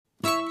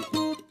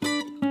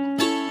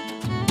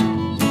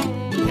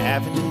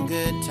Having a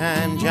good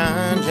time,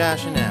 John,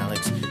 Josh, and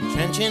Alex.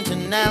 Trenchant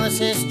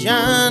analysis,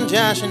 John,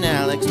 Josh, and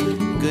Alex.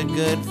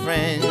 Good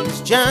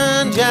friends,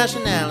 John, Josh,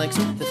 and Alex.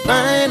 The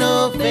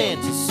Final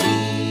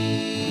Fantasy.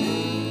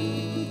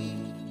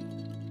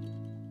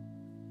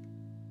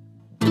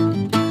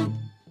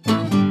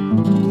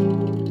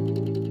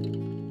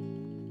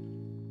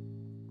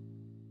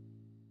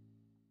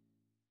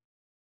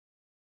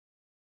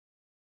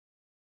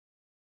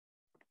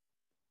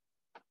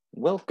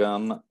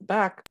 Welcome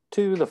back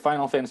to the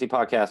Final Fantasy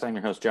Podcast. I'm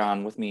your host,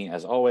 John. With me,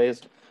 as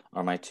always,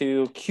 are my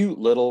two cute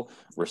little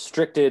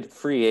restricted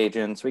free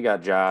agents. We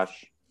got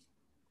Josh.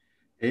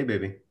 Hey,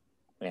 baby.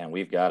 And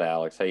we've got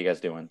Alex. How you guys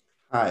doing?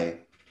 Hi.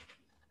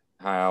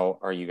 How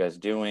are you guys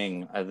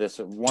doing this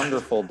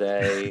wonderful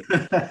day?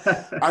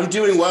 I'm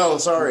doing well,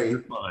 sorry.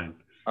 You're fine.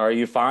 Are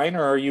you fine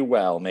or are you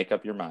well? Make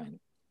up your mind.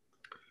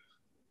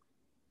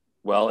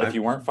 Well, if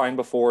you weren't fine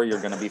before,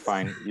 you're going to be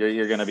fine.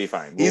 You're going to be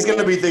fine. He's going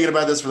to be thinking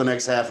about this for the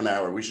next half an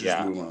hour. We should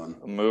just move on.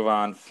 Move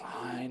on.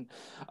 Fine.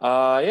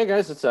 Yeah,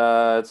 guys, it's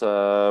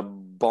a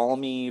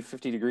balmy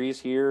 50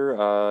 degrees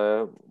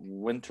here.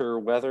 Winter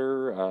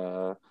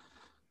weather.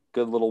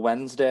 Good little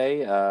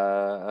Wednesday.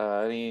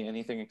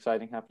 Anything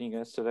exciting happening, you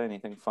guys, today?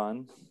 Anything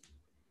fun?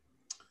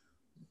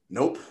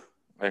 Nope.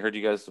 I heard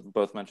you guys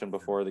both mention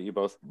before that you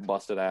both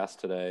busted ass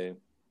today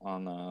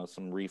on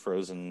some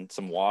refrozen,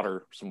 some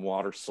water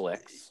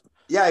slicks.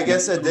 Yeah, I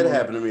guess that did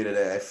happen to me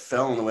today. I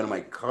fell on the way to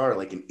my car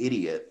like an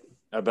idiot.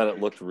 I bet it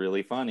looked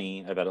really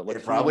funny.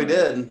 It probably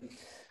did.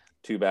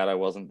 Too bad I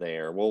wasn't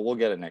there. We'll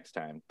get it next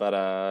time.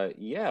 But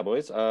yeah,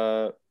 boys,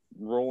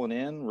 rolling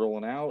in,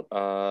 rolling out,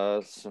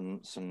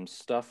 some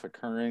stuff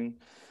occurring.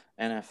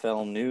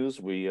 NFL news.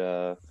 We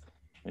now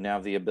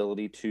have the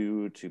ability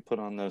to put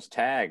on those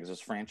tags,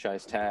 those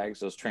franchise tags,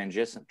 those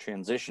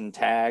transition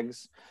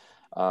tags.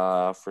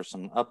 For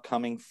some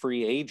upcoming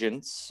free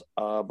agents.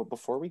 But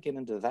before we get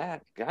into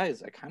that,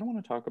 guys, I kind of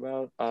want to talk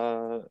about,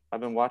 I've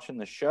been watching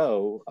the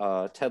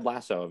show, Ted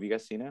Lasso. Have you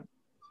guys seen it?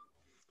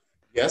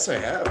 Yes, I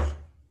have.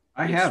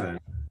 I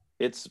haven't.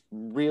 It's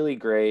really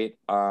great.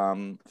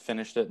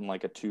 Finished it in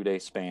like a 2-day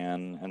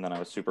span, and then I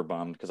was super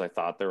bummed because I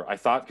thought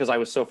because I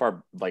was so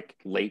far like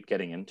late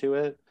getting into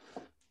it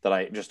that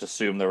I just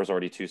assumed there was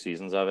already 2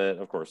 seasons of it.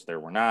 Of course, there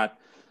were not.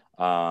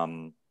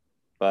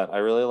 But I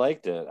really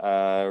liked it.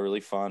 Really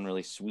fun,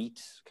 really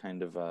sweet,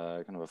 kind of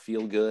a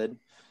feel good.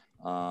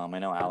 I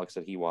know Alex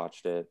said he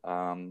watched it.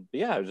 But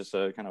yeah, it was just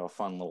a kind of a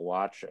fun little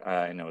watch.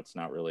 I know it's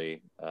not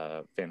really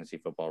fantasy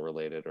football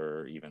related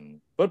or even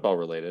football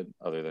related,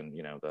 other than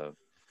the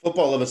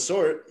football of a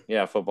sort.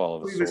 Yeah, football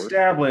of a We've sort.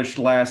 established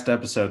last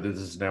episode that this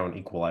is now an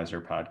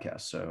Equalizer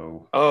podcast.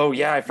 So oh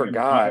yeah, I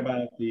forgot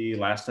about the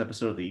last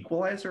episode of the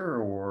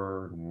Equalizer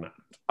or not.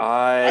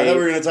 I thought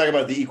we were going to talk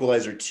about the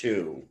Equalizer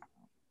 2.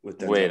 With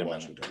Denzel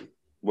Washington.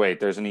 Wait,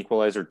 there's an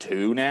Equalizer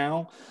 2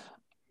 now?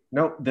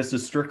 Nope, this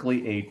is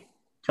strictly a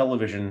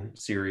television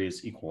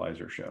series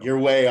Equalizer show. You're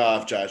way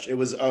off, Josh. It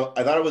was. I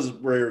thought it was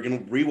where you're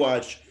going to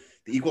rewatch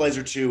the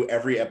Equalizer 2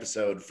 every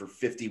episode for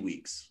 50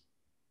 weeks.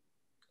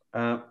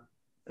 Well,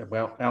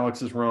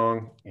 Alex is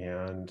wrong,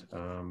 and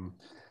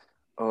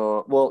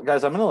well,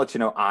 guys, I'm going to let you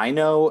know. I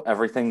know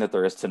everything that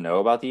there is to know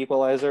about the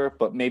Equalizer,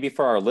 but maybe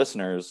for our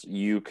listeners,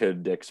 you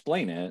could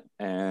explain it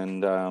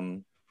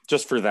and.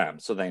 Just for them,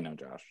 so they know,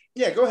 Josh.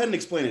 Yeah, go ahead and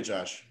explain it,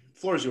 Josh. The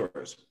floor is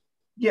yours.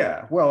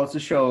 Yeah, well, it's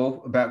a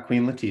show about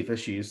Queen Latifah.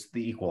 She's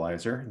the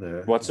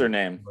Equalizer. What's her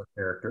name?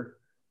 Character.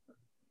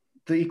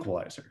 The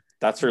Equalizer.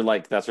 That's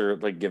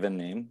her given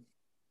name.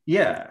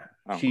 Yeah,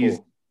 oh, she's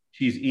cool.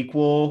 She's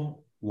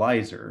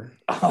Equalizer.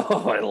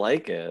 Oh, I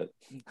like it.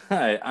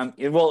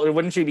 Well,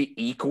 wouldn't she be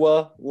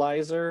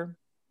Equalizer?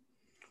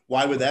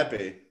 Why would that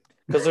be?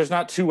 Because there's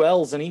not 2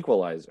 L's in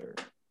Equalizer.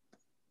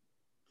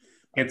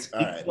 It's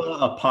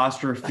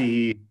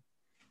apostrophe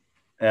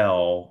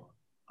L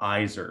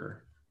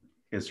Iser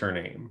is her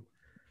name.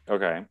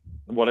 Okay.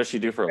 What does she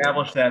do for a living?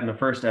 Established that in the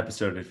first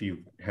episode if you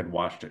had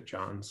watched it,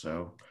 John.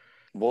 So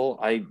well,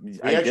 I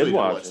did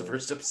watch the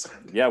first episode.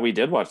 Yeah, we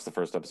did watch the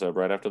first episode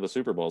right after the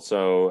Super Bowl.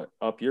 So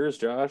up yours,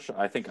 Josh.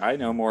 I think I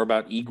know more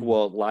about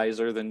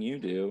Equalizer than you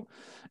do.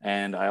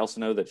 And I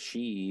also know that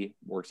she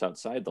works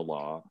outside the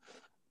law.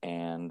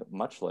 And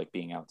much like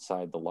being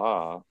outside the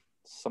law,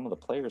 some of the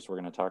players we're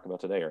going to talk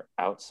about today are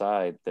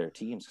outside their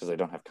teams because they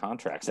don't have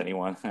contracts.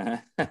 Anyone?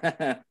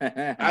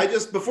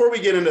 Before we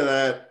get into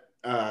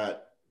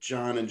that,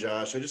 John and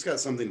Josh, I just got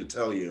something to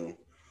tell you.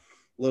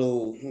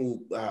 Little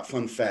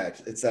fun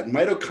fact. It's that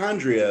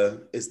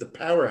mitochondria is the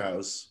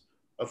powerhouse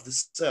of the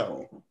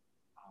cell.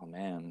 Oh,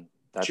 man.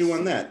 Chew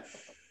on that.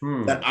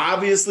 That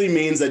obviously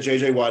means that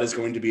J.J. Watt is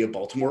going to be a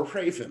Baltimore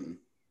Raven.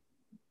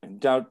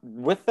 Now,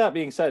 with that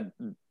being said,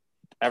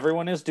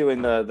 everyone is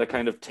doing the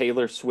kind of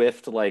Taylor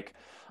Swift,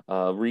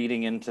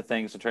 reading into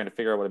things and trying to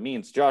figure out what it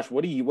means. Josh,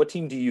 what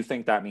team do you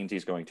think that means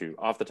he's going to,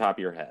 off the top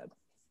of your head?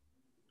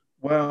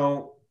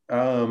 Well,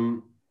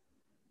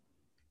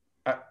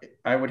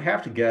 I would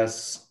have to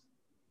guess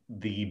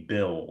the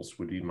Bills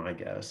would be my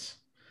guess.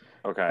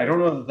 Okay. I don't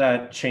know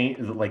that change,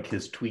 like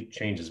his tweet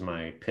changes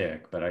my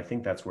pick, but I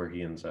think that's where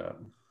he ends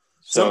up.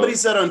 Somebody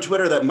said on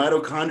Twitter that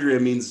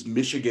mitochondria means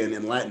Michigan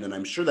in Latin, and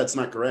I'm sure that's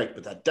not correct,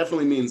 but that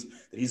definitely means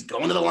that he's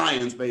going to the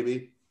Lions,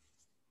 baby.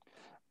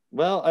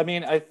 Well, I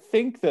mean, I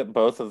think that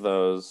both of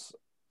those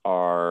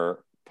are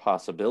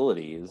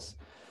possibilities,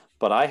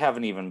 but I have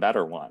an even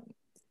better one.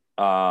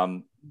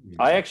 I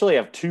actually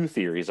have two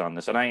theories on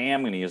this, and I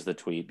am going to use the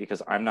tweet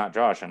because I'm not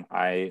Josh, and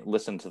I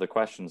listen to the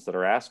questions that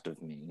are asked of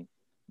me,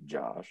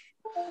 Josh.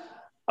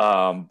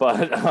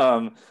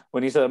 But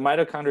when he said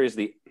mitochondria is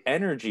the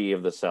energy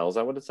of the cell, is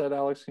that what it said,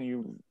 Alex? Can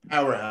you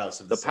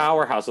Powerhouse of the cell.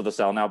 powerhouse of the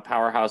cell? Now,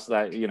 powerhouse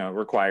that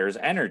requires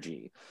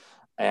energy,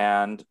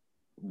 and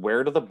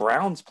where do the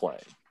Browns play?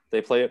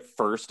 They play at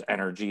First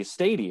Energy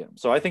Stadium.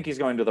 So I think he's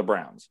going to the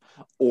Browns,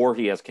 or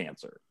he has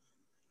cancer.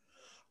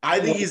 I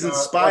think he's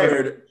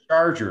inspired.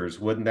 Chargers,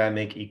 wouldn't that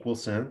make equal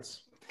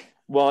sense?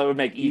 Well, it would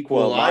make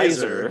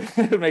equalizer.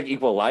 It would make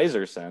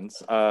equalizer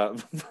sense.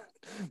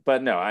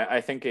 But no, I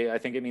think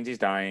it means he's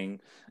dying,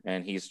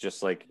 and he's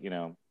just like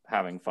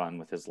having fun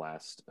with his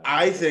last.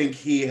 I think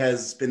he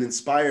has been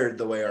inspired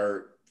the way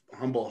our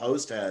humble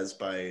host has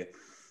by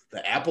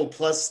the Apple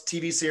Plus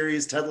TV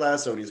series Ted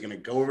Lasso, and he's going to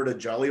go over to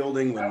jolly old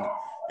England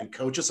and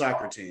coach a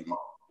soccer team.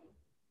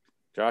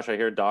 Josh, I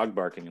hear a dog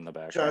barking in the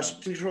background. Josh,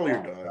 control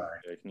your dog.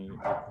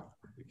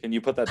 Can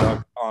you put that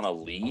dog on a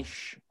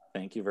leash?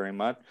 Thank you very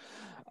much.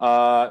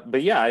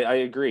 But yeah, I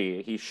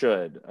agree. He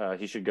should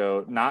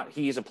go.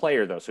 He's a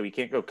player though, so he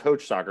can't go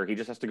coach soccer. He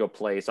just has to go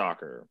play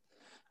soccer.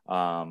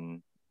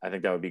 I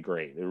think that would be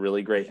great. A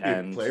really great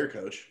end. Player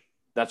coach.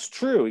 That's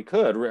true. He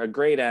could. A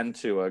great end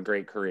to a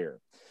great career.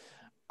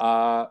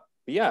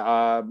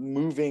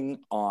 Moving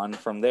on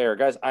from there,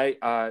 guys.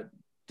 I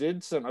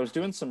was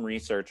doing some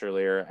research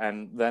earlier,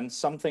 and then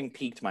something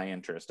piqued my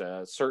interest.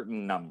 A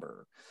certain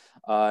number,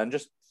 and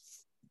just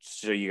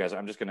so you guys,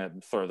 I'm just gonna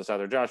throw this out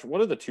there. Josh,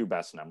 what are the two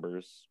best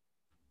numbers?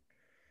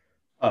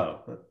 Oh,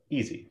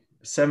 easy.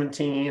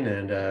 17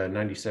 and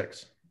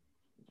 96.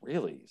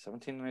 Really?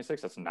 17 and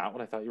 96? That's not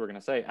what I thought you were going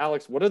to say.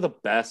 Alex, what are the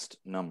best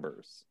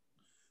numbers?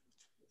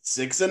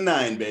 6 and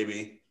 9,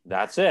 baby.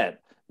 That's it.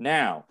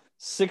 Now,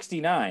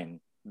 69,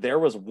 there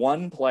was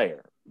one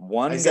player,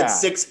 one guy. I said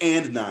 6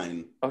 and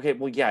 9. Okay,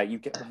 well, yeah, you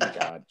get, oh my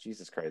God,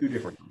 Jesus Christ. Two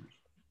different numbers.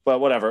 But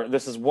whatever,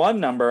 this is one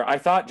number. I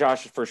thought,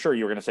 Josh, for sure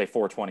you were going to say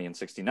 420 and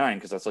 69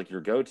 because that's like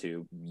your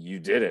go-to. You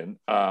didn't.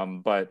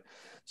 But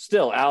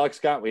still, Alex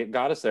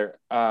got us there.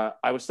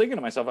 I was thinking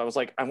to myself, I was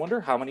like, I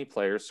wonder how many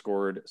players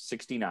scored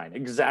 69,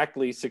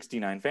 exactly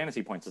 69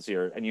 fantasy points this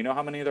year. And you know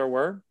how many there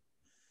were?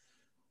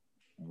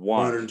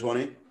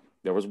 120?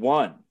 There was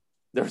one.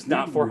 There was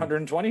not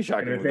 420,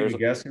 shocking. Can I take a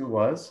guess who it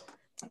was?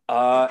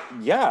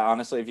 Yeah,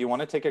 honestly, if you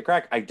want to take a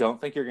crack, I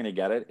don't think you're going to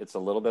get it. It's a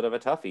little bit of a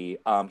toughie.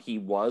 He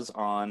was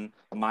on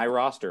my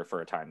roster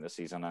for a time this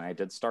season, and I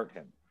did start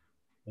him.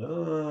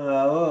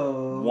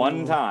 Oh.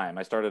 One time.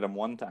 I started him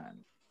one time.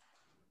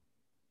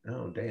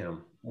 Oh,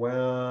 damn.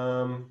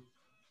 Well,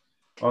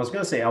 I was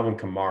going to say Alvin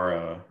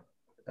Kamara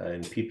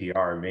in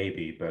PPR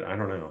maybe, but I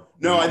don't know.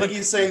 No, I think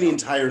he's saying the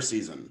entire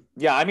season.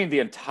 Yeah, I mean the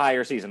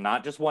entire season,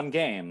 not just one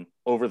game,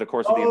 over the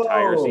course of the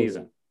entire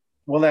season.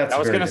 Well, that's. I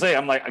was going to say,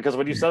 I'm like, because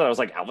when you said that, I was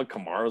like, Alvin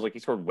Kamara, I was like, he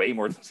scored way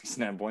more than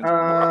 69 points.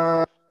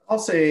 I'll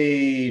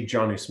say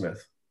Johnny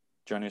Smith.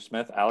 Johnny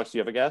Smith. Alex, do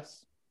you have a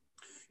guess?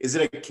 Is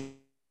it a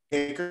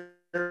kicker?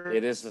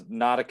 It is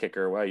not a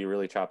kicker. Wow, you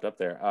really chopped up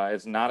there.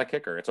 It's not a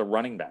kicker. It's a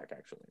running back,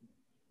 actually.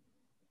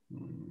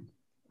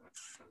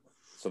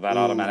 So that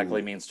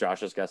automatically means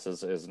Josh's guess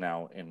is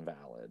now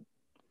invalid.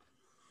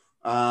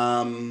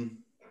 I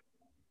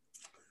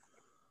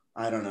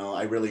don't know.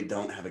 I really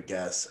don't have a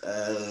guess. Do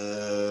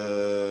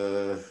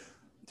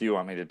you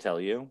want me to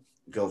tell you?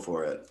 Go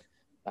for it.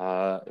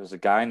 It was a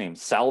guy named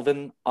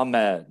Salvin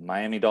Ahmed,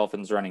 Miami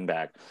Dolphins running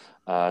back.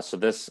 So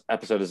this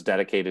episode is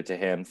dedicated to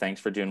him.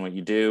 Thanks for doing what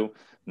you do.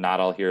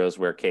 Not all heroes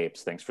wear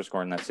capes. Thanks for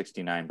scoring that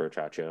 69,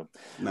 Brochacho.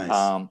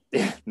 Nice.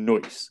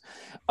 Nice.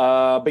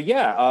 But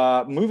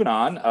yeah, moving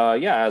on.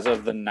 As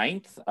of the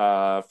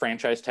 9th,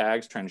 franchise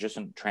tags,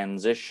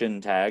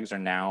 transition tags are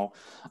now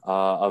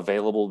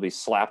available to be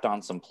slapped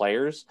on some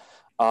players.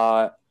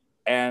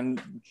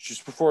 And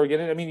just before we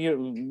get in, I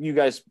mean, you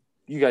guys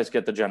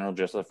get the general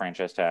gist of the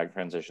franchise tag,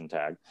 transition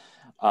tag.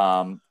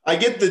 I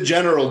get the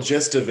general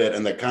gist of it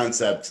and the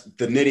concept.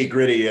 The nitty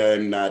gritty,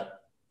 I'm not,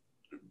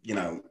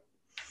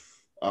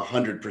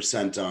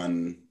 100%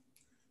 on.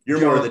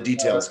 You're more of the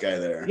details guy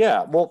there.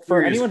 Yeah. Well,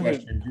 for anyone who,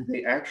 do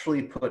they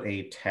actually put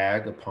a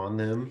tag upon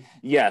them?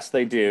 Yes,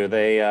 they do.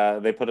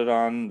 They put it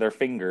on their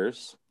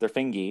fingers, their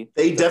fingy.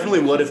 They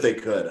definitely would if they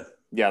could.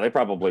 Yeah, they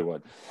probably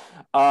would.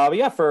 But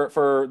yeah,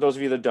 for those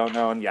of you that don't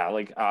know, and yeah,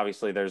 like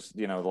obviously there's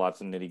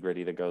lots of nitty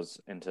gritty that goes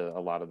into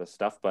a lot of this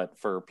stuff. But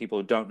for people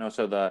who don't know,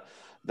 so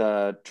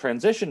the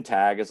transition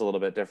tag is a little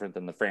bit different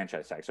than the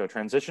franchise tag. So a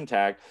transition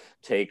tag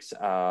takes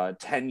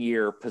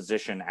 10-year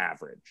position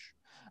average.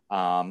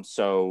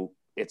 So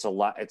it's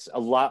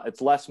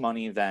less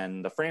money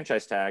than the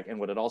franchise tag,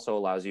 and what it also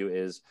allows you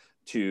is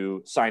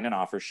to sign an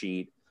offer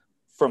sheet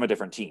from a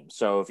different team.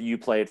 So if you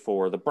played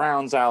for the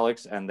Browns,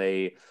 Alex, and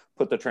they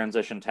put the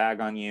transition tag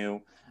on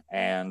you,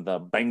 and the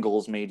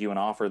Bengals made you an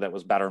offer that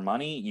was better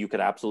money, you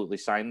could absolutely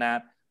sign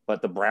that,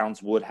 but the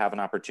Browns would have an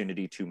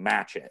opportunity to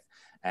match it.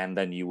 And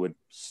then you would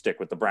stick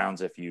with the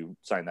Browns if you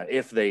sign that,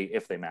 if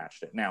they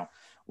matched it. Now,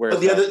 whereas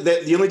But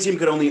the only team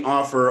could only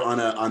offer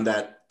on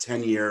that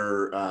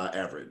 10-year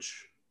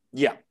average.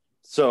 yeah.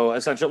 So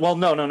essentially, well,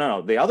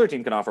 no. The other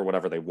team can offer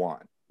whatever they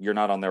want. You're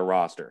not on their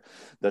roster.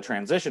 The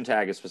transition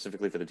tag is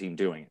specifically for the team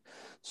doing it.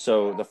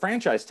 So the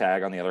franchise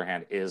tag, on the other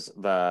hand, is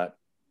the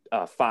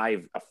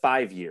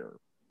 5-year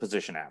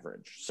position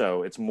average.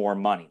 So it's more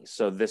money.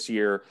 So this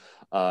year,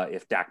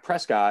 if Dak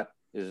Prescott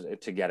is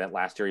to get it,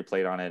 last year he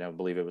played on it, I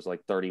believe it was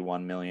like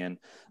 31 million.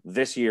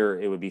 This year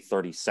it would be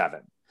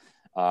 37,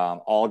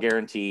 all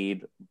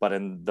guaranteed. But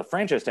in the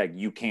franchise tag,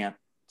 you can't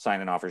sign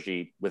an offer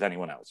sheet with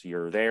anyone else.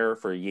 You're there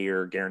for a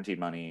year, guaranteed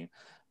money.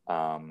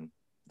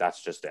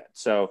 That's just it.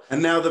 So,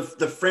 and now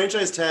the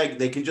franchise tag,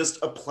 they can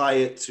just apply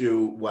it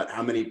to what?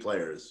 How many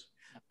players?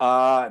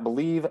 I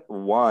believe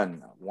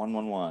one.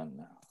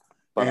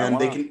 But and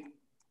they can.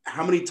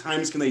 How many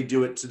times can they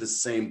do it to the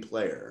same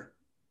player?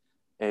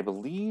 I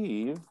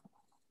believe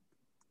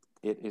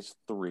it is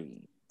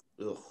 3.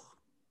 Ugh.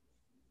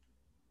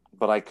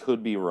 But I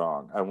could be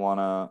wrong.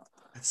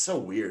 That's so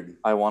weird.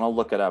 I want to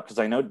look it up because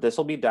I know this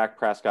will be Dak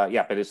Prescott.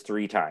 Yeah, it is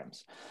 3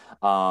 times.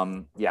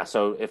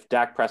 So if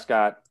Dak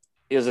Prescott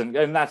isn't,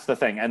 and that's the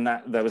thing, and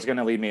that was going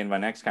to lead me in my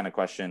next kind of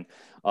question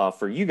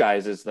for you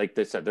guys is like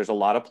they said, there's a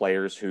lot of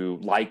players who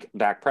like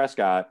Dak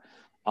Prescott,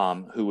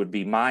 who would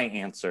be my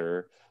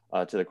answer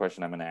to the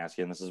question I'm going to ask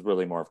you. And this is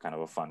really more of kind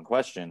of a fun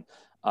question.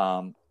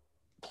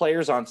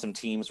 Players on some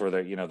teams where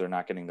they're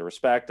not getting the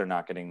respect, they're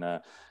not getting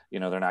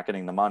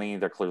the money,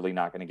 they're clearly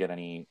not going to get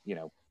any,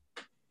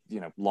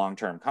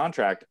 long-term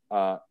contract.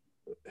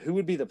 Who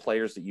would be the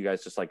players that you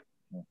guys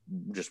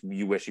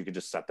you wish you could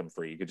just set them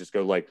free? You could just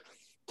go like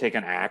take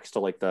an axe to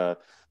like the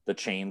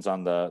chains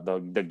on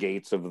the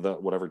gates of the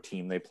whatever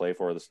team they play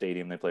for, or the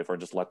stadium they play for,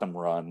 and just let them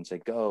run and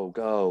say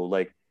go.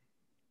 Like,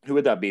 who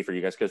would that be for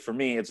you guys? Because for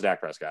me, it's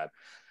Dak Prescott.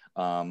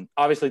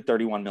 Obviously,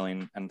 $31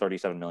 million and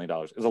 $37 million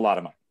is a lot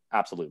of money,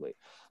 absolutely.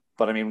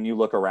 But I mean, when you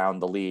look around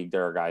the league,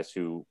 there are guys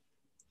who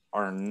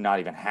are not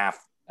even half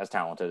as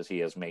talented as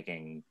he is,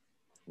 making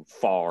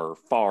far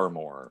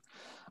more.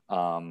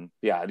 Do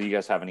you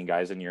guys have any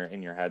guys in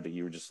your head that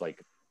you were just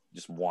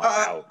want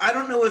out? I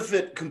don't know if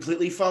it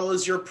completely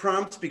follows your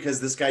prompt because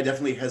this guy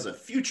definitely has a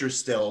future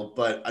still,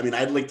 but I mean,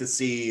 I'd like to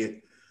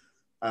see,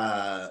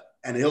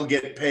 and he'll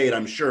get paid,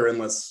 I'm sure,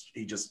 unless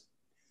he just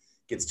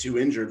gets too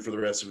injured for the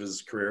rest of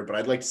his career. But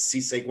I'd like to see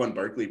Saquon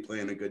Barkley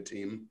playing a good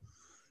team,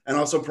 and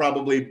also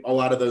probably a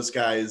lot of those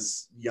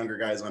guys, younger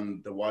guys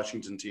on the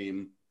Washington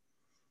team,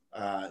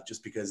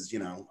 just because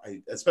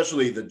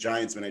especially the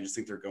Giants, man, I just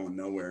think they're going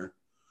nowhere.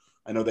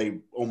 I know they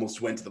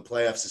almost went to the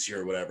playoffs this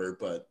year or whatever,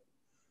 but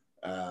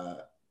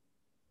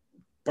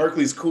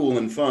Barkley's cool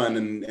and fun,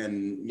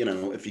 and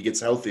if he gets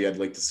healthy, I'd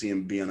like to see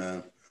him be on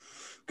a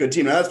good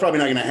team. Now, that's probably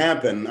not going to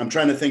happen. I'm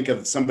trying to think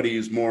of somebody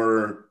who's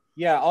more.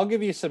 Yeah, I'll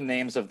give you some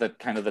names of the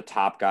kind of the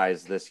top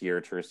guys this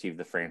year to receive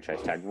the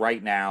franchise tag.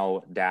 Right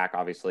now, Dak,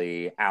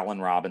 obviously, Allen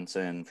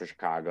Robinson for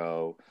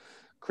Chicago,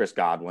 Chris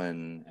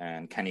Godwin,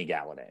 and Kenny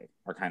Galladay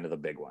are kind of the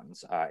big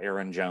ones.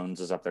 Aaron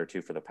Jones is up there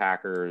too for the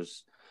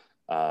Packers.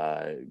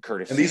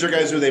 Curtis. And these are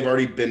guys who they've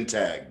already been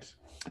tagged.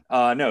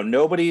 No,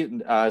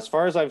 nobody. As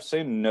far as I've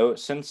seen, no.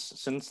 Since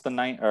the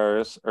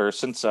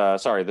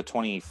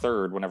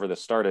 23rd, whenever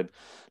this started,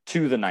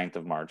 to the 9th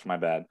of March. My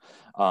bad.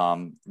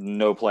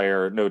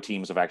 No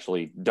teams have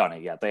actually done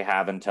it yet. They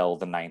have until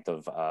the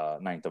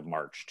 9th of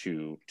March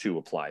to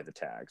apply the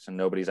tag. So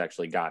nobody's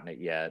actually gotten it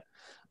yet,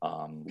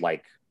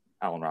 like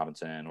Allen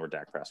Robinson or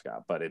Dak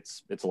Prescott. But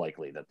it's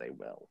likely that they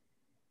will.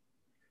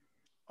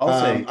 I'll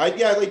say.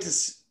 I'd like to.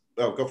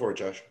 Go for it,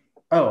 Josh.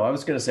 Oh, I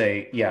was going to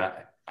say, yeah.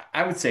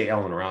 I would say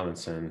Allen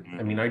Robinson.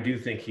 I mean, I do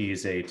think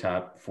he's a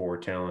top 4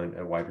 talent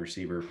at wide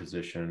receiver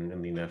position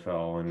in the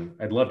NFL, and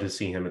I'd love to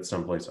see him at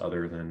someplace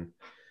other than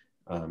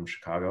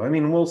Chicago. I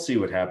mean, we'll see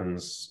what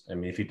happens. I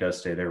mean, if he does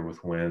stay there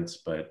with Wentz,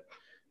 but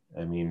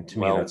I mean, to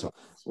me, that's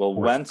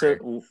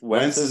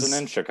Wentz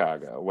isn't in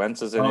Chicago.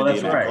 Wentz is in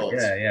Indianapolis.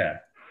 That's right. Yeah.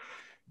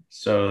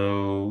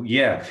 So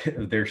yeah,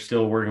 they're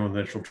still working with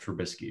Mitchell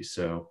Trubisky.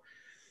 So.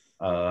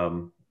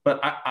 But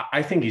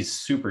I think he's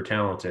super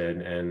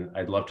talented, and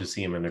I'd love to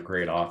see him in a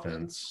great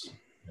offense.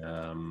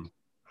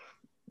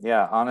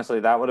 Yeah, honestly,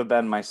 that would have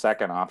been my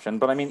second option.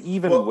 But I mean,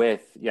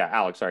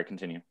 Alex, sorry,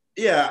 continue.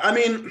 Yeah, I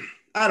mean,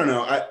 I don't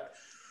know.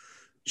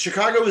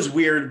 Chicago is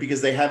weird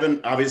because they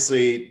haven't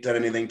obviously done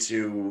anything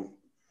to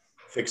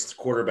fix the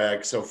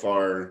quarterback so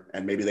far,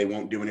 and maybe they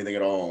won't do anything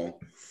at all.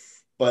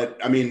 But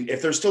I mean,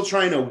 if they're still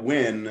trying to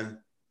win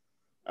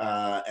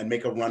and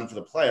make a run for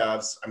the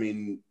playoffs, I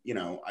mean,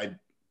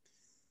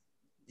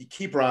 you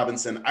keep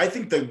Robinson. I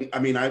think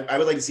I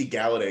would like to see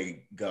Galladay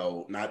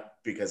go, not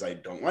because I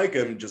don't like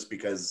him, just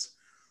because,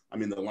 I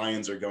mean, the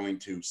Lions are going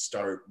to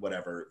start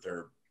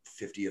their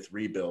 50th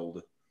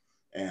rebuild,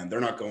 and they're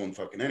not going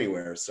fucking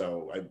anywhere.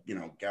 So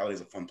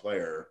Galladay's a fun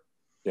player.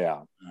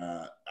 Yeah.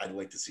 I'd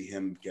like to see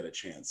him get a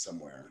chance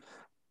somewhere.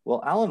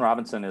 Well, Allen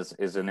Robinson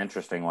is an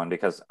interesting one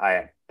because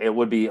it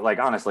would be like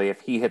honestly,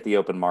 if he hit the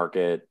open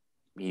market,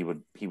 he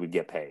would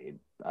get paid.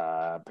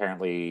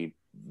 Apparently,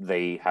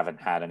 they haven't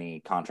had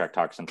any contract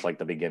talks since like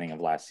the beginning of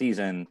last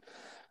season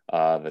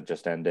that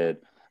just ended.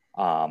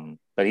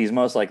 But he's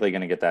most likely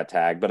going to get that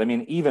tag. But I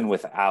mean, even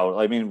without,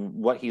 I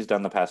mean, what he's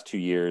done the past 2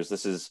 years,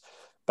 this is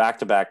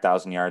back-to-back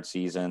 1,000-yard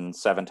season,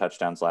 7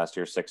 touchdowns last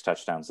year, 6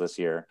 touchdowns this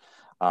year.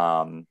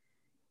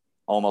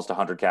 Almost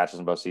 100 catches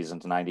in both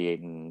seasons,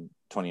 98 in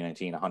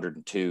 2019,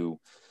 102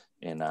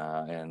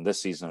 in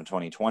this season of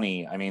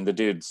 2020. I mean, the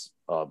dude's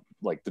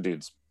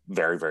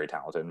very, very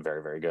talented and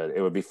very, very good.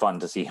 It would be fun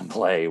to see him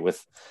play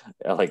with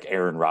like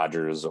Aaron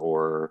Rodgers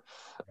or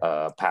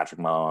Patrick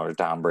Mahomes or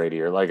Tom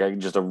Brady or like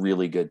just a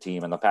really good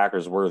team. And the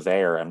Packers were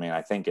there. I mean,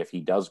 I think if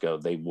he does go,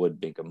 they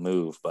would make a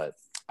move, but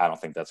I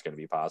don't think that's going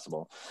to be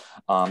possible.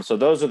 So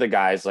those are the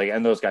guys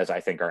and those guys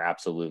I think are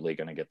absolutely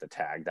going to get the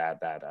tag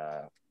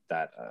that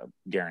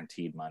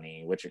guaranteed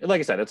money, which, like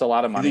I said, it's a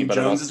lot of money. You think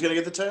but Jones is going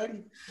to get the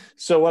tag?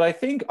 So what I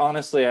think,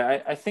 honestly,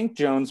 I think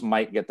Jones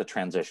might get the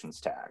transition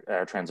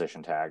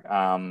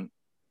tag.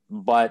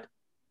 But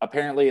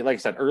apparently, like I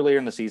said, earlier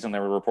in the season,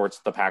 there were reports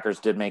the Packers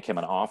did make him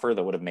an offer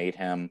that would have made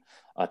him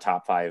a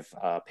top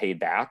 5 paid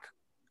back,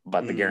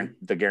 but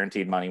the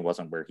guaranteed money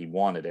wasn't where he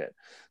wanted it.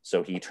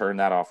 So he turned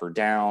that offer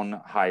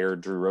down,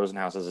 hired Drew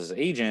Rosenhaus as his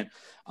agent.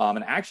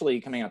 And actually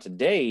coming out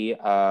today,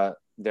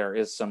 there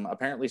is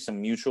apparently some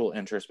mutual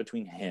interest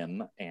between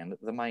him and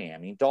the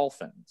Miami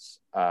Dolphins,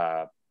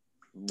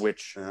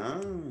 which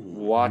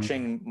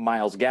watching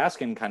Myles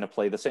Gaskin kind of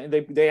play the same.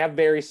 They have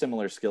very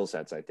similar skill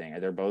sets. I think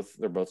they're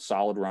both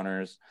solid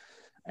runners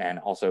and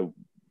also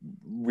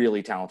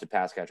really talented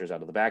pass catchers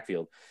out of the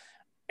backfield.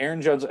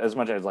 Aaron Jones, as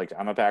much as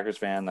I'm a Packers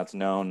fan, that's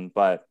known,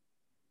 but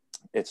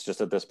it's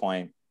just at this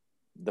point,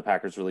 the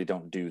Packers really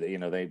don't do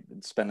that. They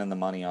spending the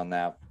money on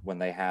that when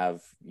they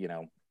have,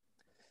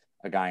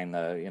 a guy in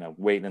the,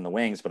 waiting in the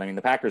wings. But I mean,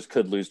 the Packers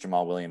could lose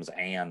Jamal Williams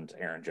and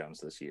Aaron Jones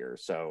this year.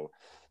 So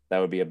that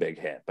would be a big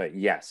hit. But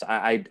yes,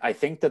 I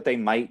think that they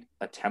might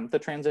attempt the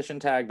transition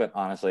tag, but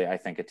honestly, I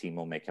think a team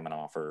will make him an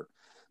offer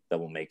that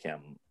will make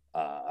him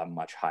a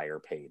much higher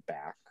paid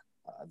back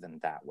than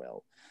that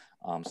will.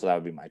 So that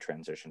would be my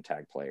transition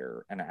tag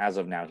player. And as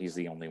of now, he's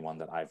the only one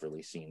that I've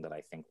really seen that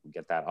I think will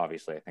get that.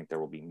 Obviously, I think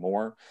there will be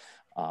more.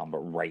 But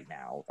right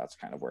now, that's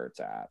kind of where it's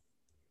at.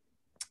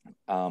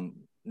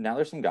 Now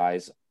there's some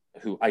guys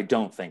who I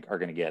don't think are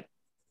going to get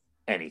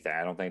anything.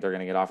 I don't think they're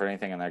going to get offered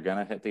anything, and they're going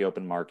to hit the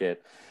open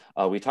market.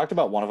 We talked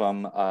about one of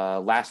them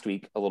last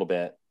week a little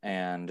bit,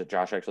 and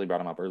Josh actually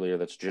brought him up earlier.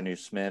 That's Jonnu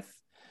Smith,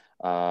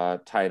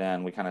 tight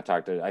end. We kind of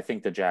talked. I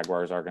think the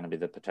Jaguars are going to be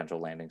the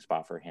potential landing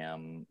spot for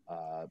him.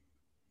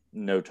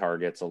 No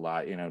targets a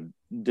lot.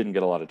 Didn't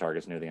get a lot of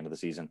targets near the end of the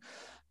season,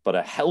 but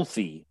a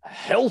healthy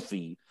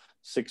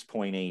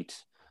 6.8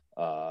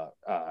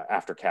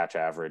 after catch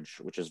average,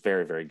 which is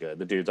very, very good.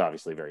 The dude's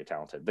obviously very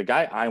talented. The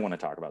guy I want to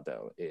talk about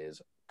though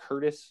is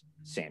Curtis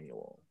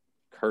Samuel.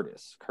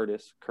 Curtis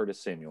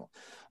Samuel.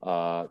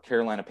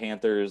 Carolina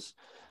Panthers.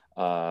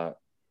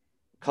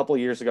 Couple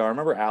of years ago, I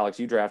remember, Alex,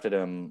 you drafted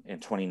him in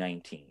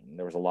 2019.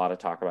 There was a lot of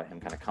talk about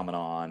him kind of coming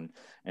on,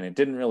 and it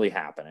didn't really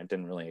happen. It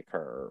didn't really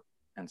occur.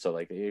 And so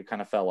it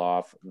kind of fell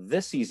off.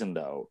 This season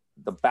though,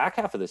 the back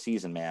half of the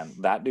season, man,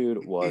 that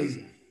dude was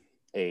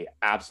a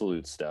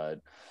absolute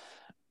stud.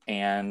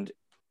 And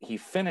he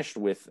finished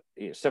with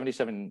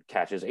 77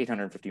 catches,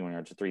 851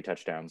 yards, 3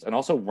 touchdowns, and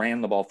also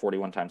ran the ball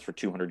 41 times for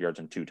 200 yards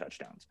and 2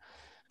 touchdowns.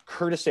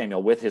 Curtis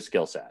Samuel, with his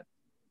skill set,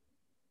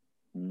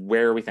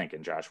 where are we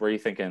thinking, Josh? Where are you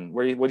thinking?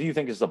 What do you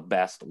think is the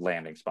best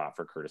landing spot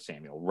for Curtis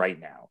Samuel right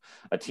now?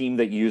 A team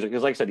that uses,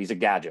 because like I said, he's a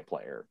gadget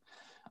player.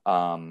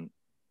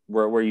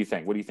 Where you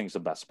think? What do you think is the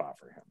best spot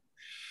for him?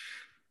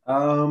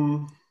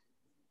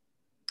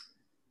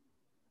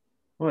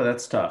 Well,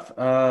 that's tough.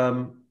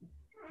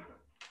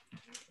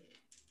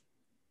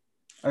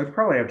 I would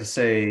probably have to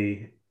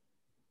say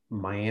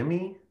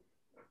Miami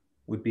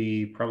would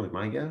be probably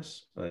my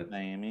guess. But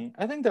Miami,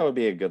 I think that would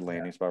be a good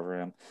landing spot for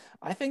him.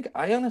 I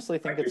honestly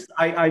think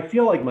I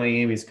feel like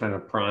Miami's kind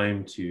of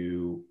primed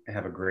to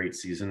have a great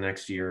season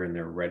next year, and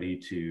they're ready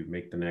to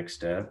make the next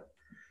step.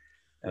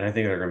 And I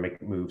think they're going to make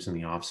moves in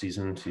the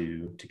offseason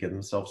to get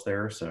themselves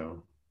there.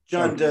 So,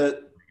 John,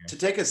 to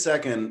take a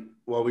second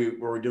while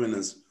we're doing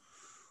this,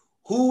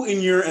 who,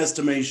 in your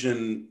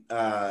estimation,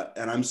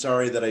 and I'm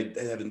sorry that I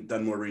haven't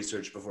done more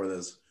research before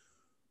this,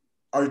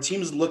 are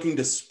teams looking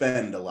to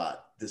spend a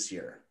lot this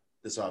year,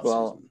 this offseason?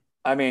 Well,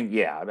 I mean,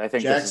 yeah, I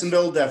think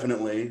Jacksonville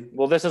definitely.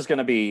 Well, this is going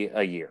to be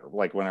a year,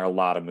 like when a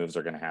lot of moves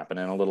are going to happen.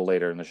 And a little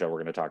later in the show, we're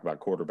going to talk about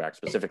quarterback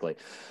specifically.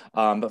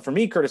 But for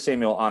me, Curtis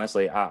Samuel,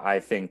 honestly, I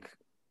think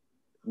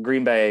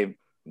Green Bay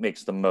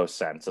makes the most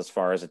sense as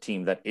far as a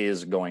team that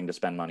is going to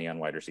spend money on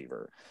wide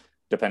receiver.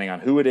 Depending on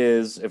who it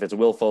is, if it's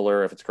Will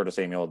Fuller, if it's Curtis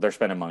Samuel, they're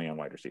spending money on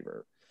wide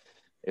receiver.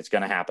 It's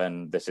going to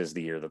happen. This is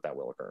the year that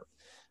will occur.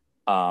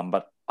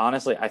 But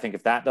honestly, I think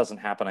if that doesn't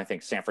happen, I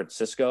think San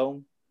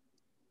Francisco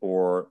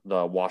or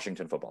the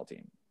Washington football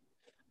team,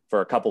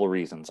 for a couple of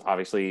reasons.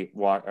 Obviously,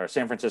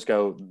 San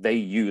Francisco, they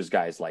use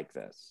guys like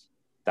this.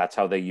 That's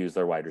how they use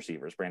their wide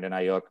receivers. Brandon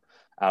Ayuk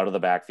out of the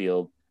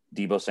backfield,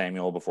 Deebo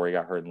Samuel before he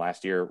got hurt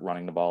last year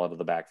running the ball out of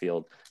the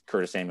backfield.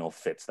 Curtis Samuel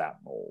fits that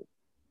mold.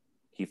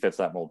 He fits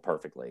that mold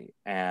perfectly.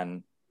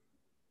 And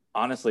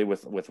honestly,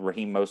 with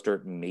Raheem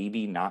Mostert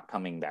maybe not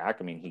coming back,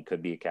 I mean, he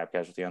could be a cap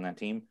casualty on that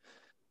team.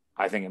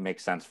 I think it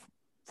makes sense.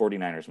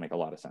 49ers make a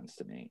lot of sense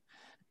to me.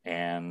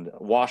 And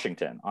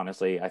Washington,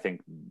 honestly, I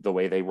think the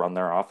way they run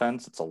their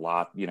offense, it's a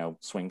lot,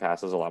 swing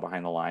passes, a lot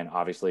behind the line.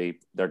 Obviously,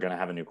 they're going to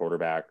have a new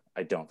quarterback.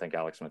 I don't think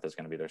Alex Smith is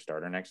going to be their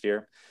starter next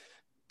year.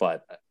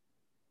 But,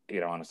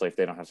 honestly, if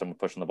they don't have someone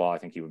pushing the ball, I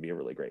think he would be a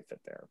really great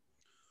fit there.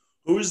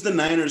 Who's the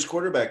Niners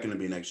quarterback going to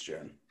be next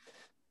year?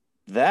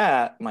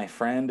 That, my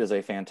friend, is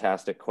a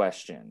fantastic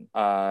question.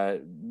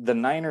 The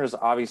Niners,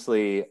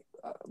 obviously,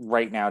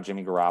 right now,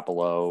 Jimmy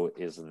Garoppolo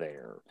is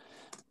there.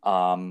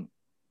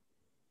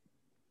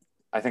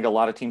 I think a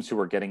lot of teams who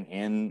were getting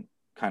in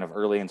kind of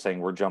early and saying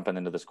we're jumping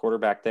into this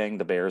quarterback thing.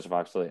 The Bears have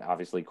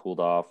obviously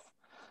cooled off.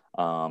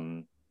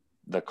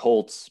 The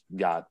Colts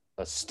got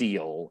a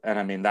steal, and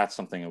I mean that's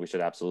something that we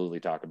should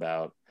absolutely talk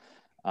about.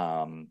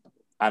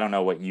 I don't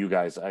know what you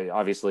guys.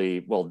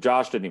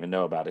 Josh didn't even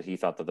know about it. He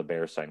thought that the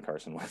Bears signed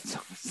Carson Wentz,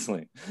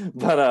 obviously.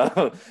 But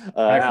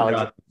I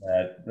Alex,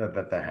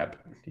 forgot that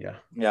happened. Yeah.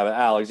 Yeah, but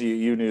Alex,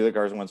 you knew that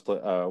Carson Wentz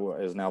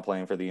is now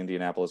playing for the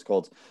Indianapolis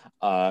Colts.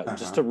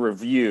 Just to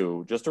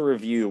review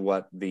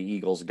what the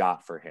Eagles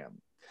got for him.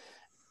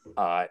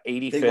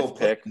 85th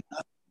pick.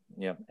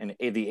 Yep, and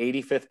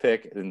the 85th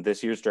pick in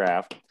this year's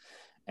draft,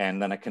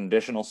 and then a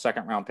conditional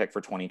second-round pick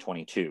for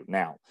 2022.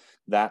 Now,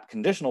 that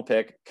conditional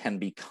pick can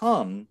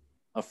become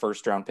a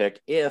first-round pick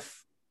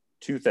if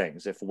two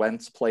things. If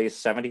Wentz plays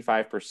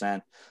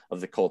 75% of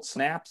the Colts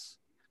snaps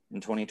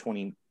in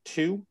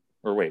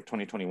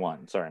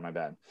 2021. Sorry, my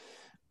bad.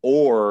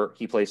 Or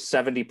he plays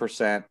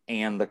 70%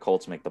 and the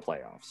Colts make the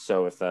playoffs.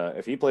 So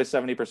if he plays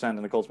 70%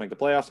 and the Colts make the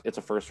playoffs, it's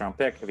a first-round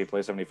pick. If he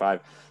plays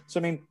 75, so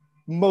I mean,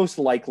 most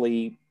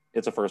likely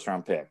it's a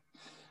first-round pick.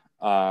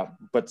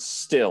 But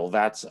still,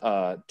 that's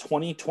a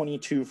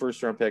 2022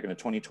 first-round pick and a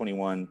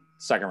 2021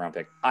 second-round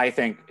pick. I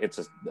think it's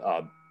a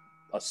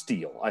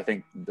steal. I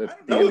think I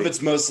don't know if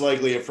it's most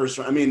likely a first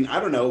round. I mean, I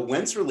don't know.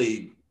 Wentz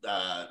really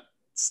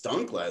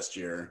stunk last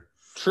year.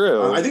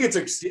 True. I think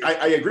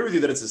I agree with you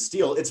that it's a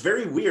steal. It's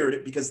very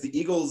weird because the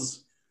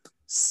Eagles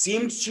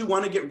seemed to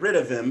want to get rid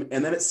of him,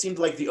 and then it seemed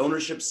like the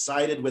ownership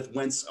sided with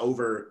Wentz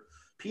over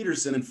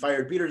Peterson and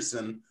fired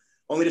Peterson,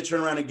 only to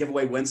turn around and give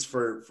away Wentz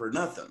for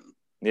nothing.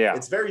 Yeah,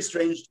 it's very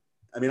strange.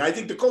 I mean, I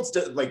think the Colts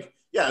did,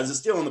 it's a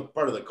steal on the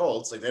part of the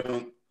Colts. Like they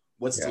don't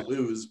what's to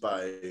lose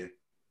by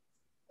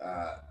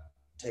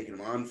taking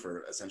him on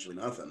for essentially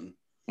nothing.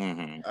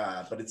 Mm-hmm.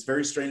 But it's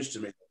very strange to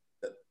me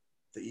that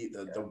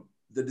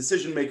the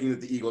decision making that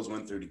the Eagles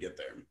went through to get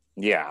there.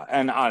 Yeah,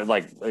 and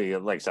like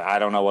I said, I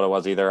don't know what it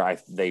was either.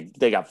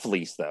 They got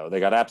fleeced though. They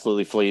got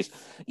absolutely fleeced.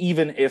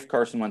 Even if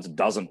Carson Wentz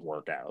doesn't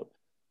work out,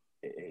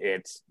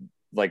 it's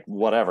like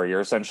whatever. You're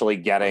essentially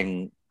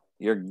getting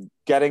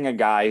a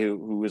guy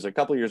who is a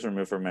couple years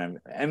removed from an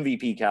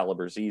MVP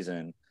caliber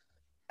season,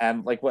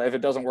 and like if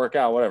it doesn't work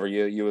out, whatever.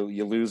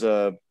 You lose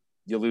a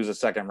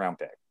second round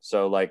pick.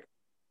 So like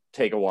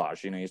take a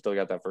wash. You still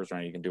got that first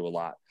round. You can do a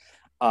lot.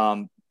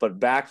 But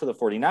back to the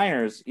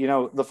 49ers,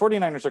 the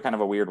 49ers are kind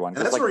of a weird one.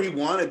 And that's where he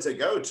wanted to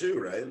go too,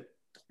 right?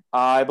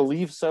 I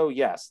believe so.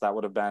 Yes, that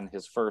would have been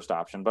his first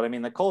option. But I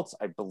mean, the Colts,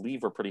 I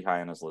believe, were pretty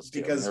high on his list.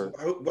 Because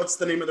what's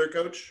the name of their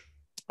coach?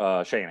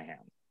 Shanahan.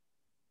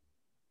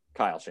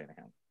 Kyle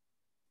Shanahan.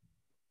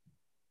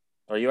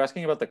 Are you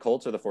asking about the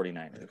Colts or the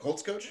 49ers? The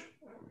Colts coach?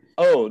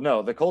 Oh,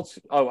 no, the Colts.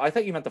 Oh, I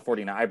thought you meant the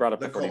 49ers. I brought up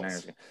the 49ers.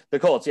 Colts. The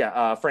Colts,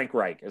 yeah. Frank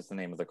Reich is the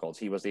name of the Colts.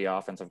 He was the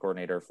offensive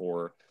coordinator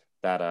for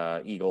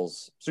that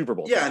Eagles Super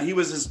Bowl. Yeah, and he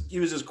was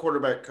his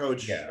quarterback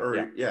coach.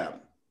 Yeah.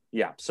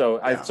 So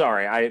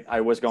I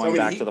was going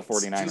back to the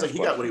 49ers. Seems like he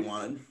got what he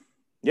wanted.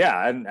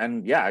 Yeah,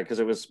 and because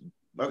it was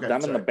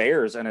them and the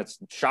Bears, and it's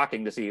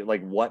shocking to see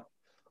like what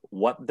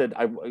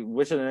I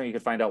wish you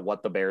could find out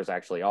what the Bears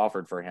actually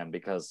offered for him,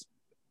 because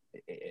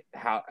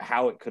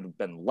how it could have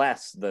been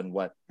less than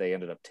what they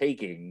ended up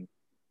taking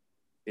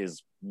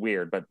is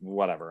weird, but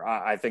whatever.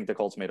 I think the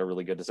Colts made a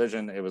really good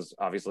decision. It was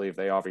obviously, if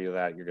they offer you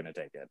that, you're going to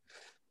take it,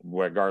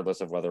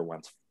 regardless of whether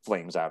Wentz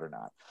flames out or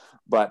not.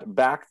 But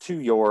back to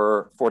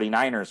your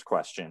 49ers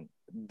question,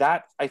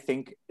 that I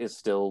think is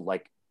still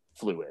like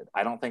fluid.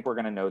 I don't think we're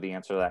going to know the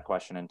answer to that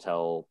question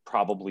until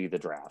probably the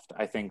draft.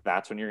 I think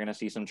that's when you're going to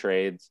see some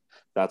trades.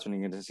 That's when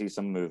you're going to see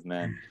some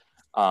movement.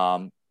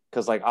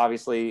 Because like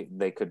obviously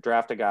they could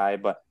draft a guy,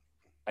 but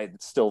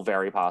it's still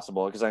very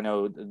possible, because I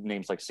know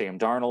names like Sam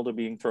Darnold are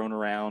being thrown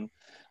around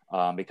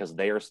because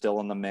they are still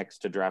in the mix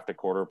to draft a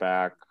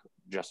quarterback.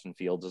 Justin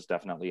Fields is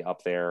definitely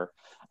up there.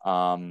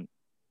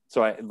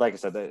 So like I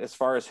said, as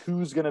far as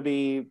who's going to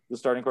be the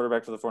starting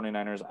quarterback for the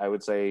 49ers, I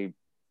would say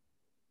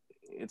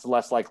it's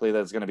less likely that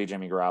it's going to be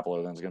Jimmy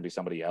Garoppolo than it's going to be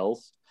somebody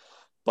else.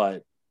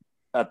 But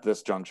at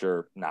this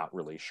juncture, not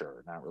really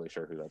sure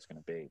who that's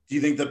going to be. Do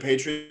you think the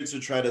Patriots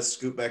would try to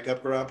scoop back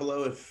up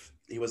Garoppolo if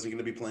he wasn't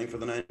going to be playing for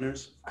the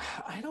Niners?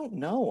 I don't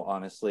know,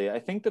 honestly. I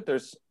think that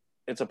there's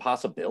it's a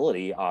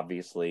possibility,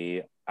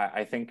 obviously.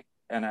 I think,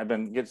 and I've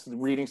been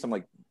reading some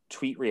like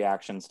tweet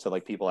reactions to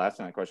like people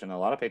asking that question. A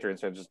lot of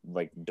Patriots fans just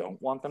like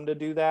don't want them to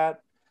do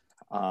that.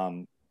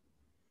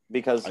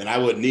 Because I mean, I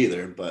wouldn't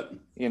either, but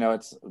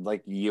it's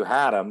like you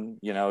had him,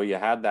 you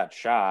had that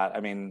shot.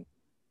 I mean,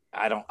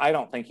 I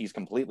don't think he's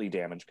completely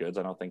damaged goods.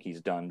 I don't think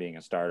he's done being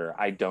a starter.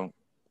 I don't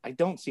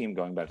see him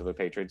going back to the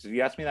Patriots. If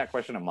you asked me that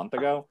question a month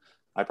ago,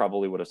 I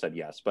probably would have said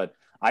yes. But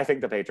I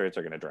think the Patriots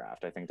are going to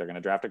draft. I think they're going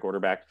to draft a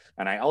quarterback.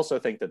 And I also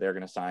think that they're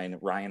going to sign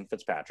Ryan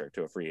Fitzpatrick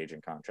to a free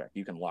agent contract.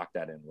 You can lock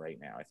that in right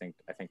now. I think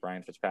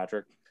Ryan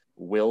Fitzpatrick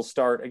will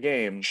start a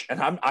game.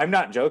 And I'm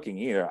not joking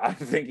either. I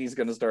think he's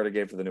going to start a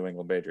game for the New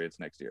England Patriots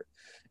next year.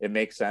 It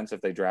makes sense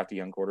if they draft a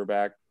young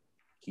quarterback.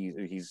 He's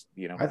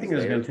I think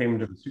he's going to take him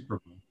to the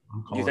Super Bowl.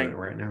 I'm calling it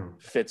right now.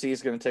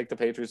 Fitzy's going to take the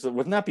Patriots?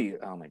 Wouldn't that be?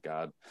 Oh my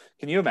God!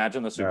 Can you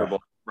imagine the Super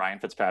Bowl? Ryan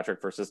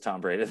Fitzpatrick versus Tom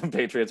Brady, the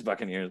Patriots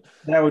Buccaneers.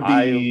 That would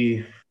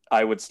be.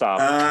 I would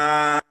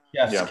stop.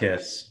 Yes,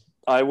 kiss.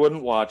 I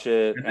wouldn't watch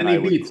it, and I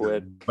would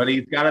quit. But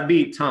he's got to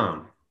beat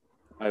Tom.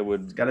 I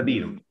would. Got to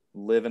beat him.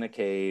 Live in a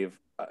cave.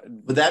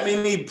 Would that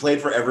mean he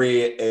played for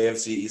every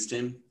AFC East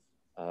team?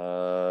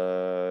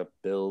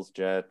 Bills,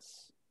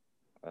 Jets.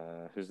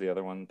 Who's the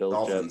other one? Bills,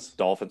 Dolphins. Jets,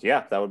 Dolphins.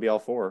 Yeah, that would be all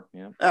four.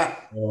 Yeah.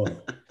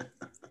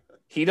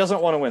 He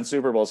doesn't want to win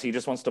Super Bowls. He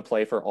just wants to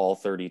play for all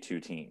 32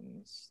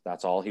 teams.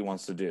 That's all he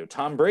wants to do.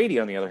 Tom Brady,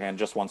 on the other hand,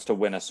 just wants to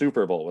win a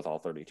Super Bowl with all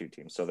 32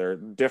 teams. So they're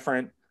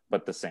different,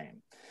 but the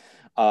same.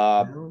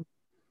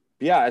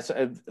 Yeah, it's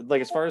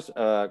like as far as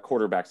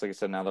quarterbacks, like I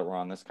said, now that we're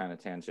on this kind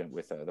of tangent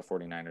with the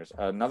 49ers,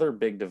 another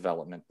big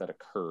development that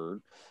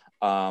occurred,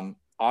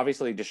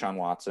 obviously Deshaun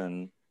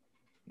Watson,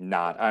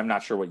 I'm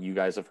not sure what you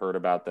guys have heard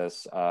about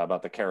this,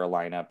 about the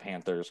Carolina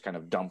Panthers kind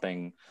of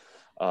dumping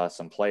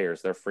some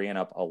players. They're freeing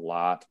up a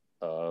lot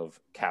of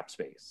cap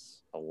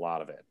space, a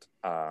lot of it.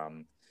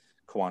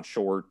 Kawan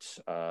Short,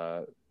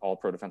 all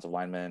pro defensive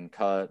lineman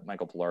cut,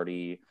 Michael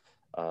Pilardi,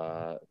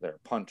 their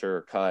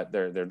punter cut.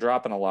 They're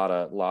dropping a lot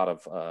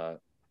of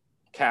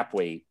cap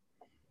weight.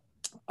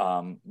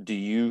 Do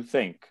you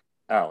think,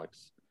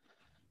 Alex,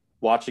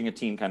 watching a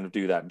team kind of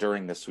do that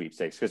during the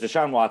sweepstakes, because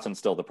Deshaun Watson's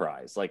still the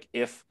prize, like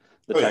if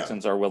the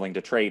Texans are willing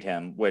to trade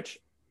him, which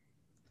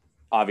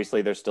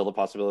obviously there's still the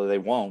possibility they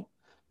won't,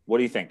 what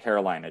do you think,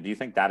 Carolina? Do you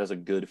think that is a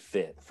good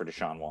fit for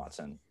Deshaun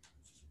Watson?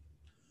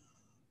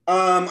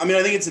 I mean,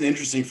 I think it's an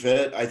interesting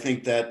fit. I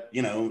think that,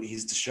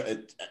 he's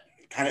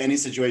kind of any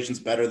situation's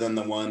better than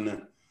the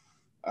one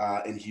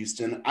in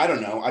Houston. I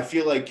don't know. I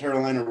feel like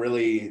Carolina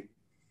really,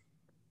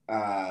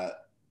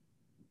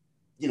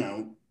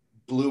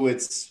 blew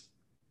its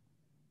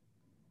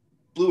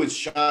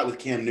shot with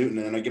Cam Newton.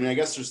 And again, I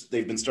guess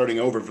they've been starting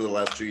over for the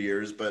last 2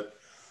 years, but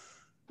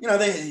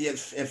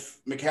if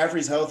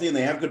McCaffrey's healthy and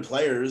they have good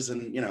players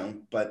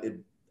and, but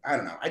I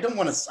don't know. I don't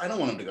want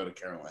him to go to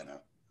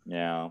Carolina.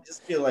 Yeah. I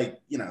just feel like,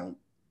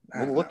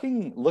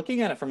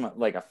 looking at it from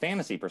like a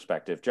fantasy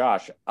perspective,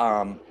 Josh,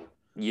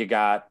 you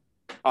got,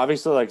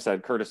 obviously, like I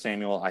said, Curtis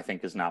Samuel, I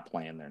think, is not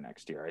playing there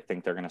next year. I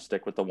think they're going to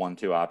stick with the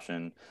 1-2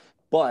 option,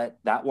 but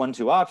that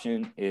 1-2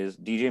 option is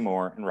DJ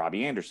Moore and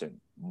Robbie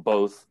Anderson.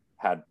 Both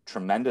had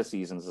tremendous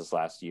seasons this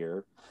last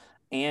year,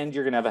 and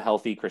you're going to have a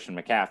healthy Christian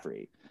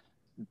McCaffrey.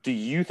 Do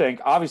you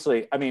think,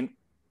 obviously, I mean,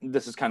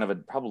 this is kind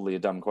of probably a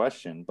dumb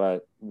question,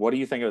 but what do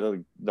you think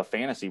of the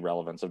fantasy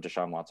relevance of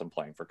Deshaun Watson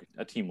playing for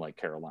a team like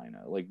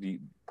Carolina? Like,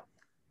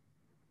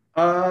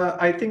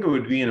 I think it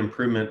would be an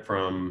improvement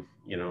from,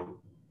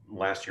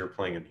 last year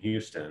playing in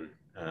Houston.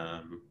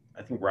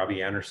 I think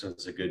Robbie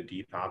Anderson's a good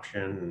deep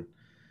option.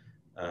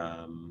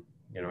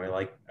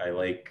 I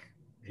like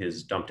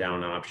his dump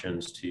down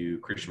options to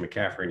Christian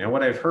McCaffrey. Now,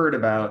 what I've heard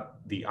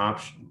about the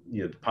option,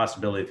 the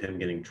possibility of him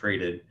getting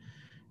traded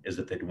is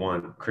that they'd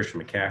want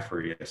Christian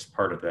McCaffrey as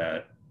part of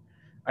that.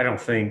 I don't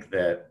think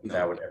that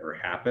would ever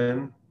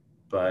happen,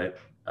 but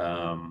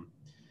I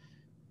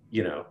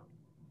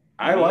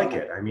like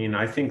it. I mean,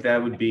 I think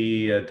that would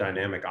be a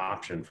dynamic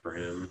option for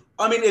him.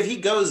 I mean, if he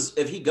goes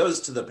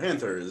to the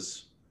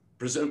Panthers,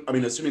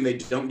 assuming they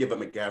don't give up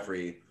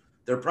McCaffrey,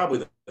 they're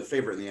probably the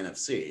favorite in the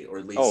NFC, or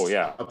at least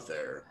up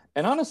there.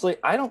 And honestly,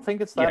 I don't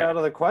think it's that out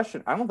of the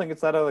question. I don't think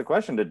it's that out of the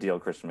question to deal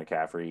Christian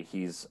McCaffrey.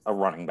 He's a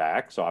running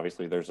back, so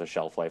obviously there's a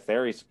shelf life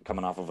there. He's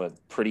coming off of a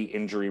pretty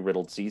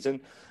injury-riddled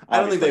season. I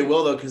don't think they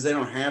will, though, because they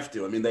don't have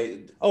to. I mean,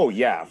 they... Oh,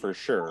 yeah, for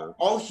sure.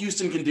 All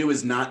Houston can do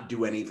is not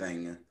do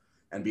anything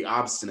and be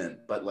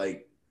obstinate, but,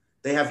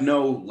 they have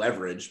no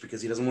leverage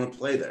because he doesn't want to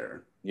play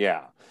there.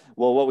 Yeah.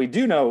 Well, what we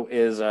do know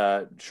is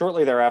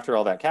shortly thereafter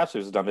all that cap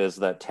space was done is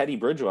that Teddy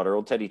Bridgewater,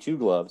 old Teddy Two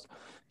Gloves,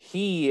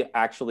 he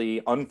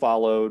actually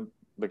unfollowed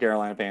the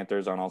Carolina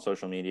Panthers on all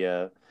social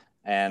media.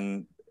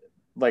 And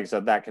like I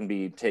said, that can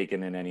be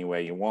taken in any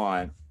way you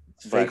want.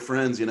 Fake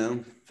friends,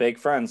 Fake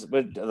friends.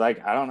 But I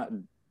don't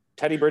know.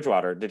 Teddy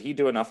Bridgewater, did he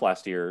do enough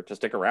last year to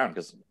stick around?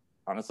 Because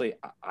honestly,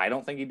 I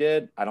don't think he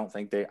did. I don't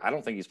think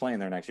he's playing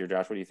there next year.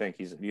 Josh, what do you think?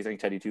 Do you think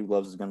Teddy Two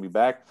Gloves is going to be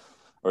back?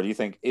 Or do you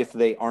think if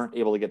they aren't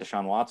able to get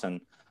Deshaun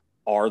Watson,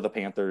 are the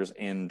Panthers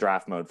in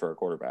draft mode for a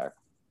quarterback?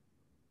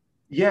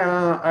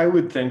 Yeah, I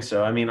would think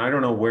so. I mean, I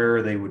don't know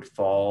where they would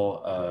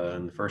fall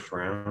in the first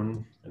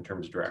round in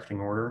terms of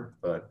drafting order,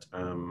 but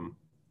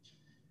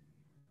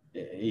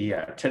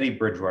yeah, Teddy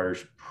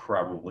Bridgewater's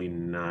probably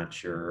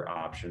not your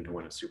option to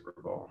win a Super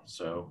Bowl.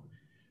 So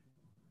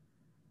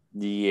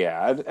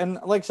Yeah, and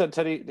like I said,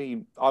 Teddy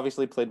he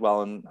obviously played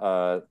well in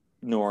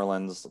New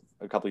Orleans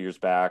a couple years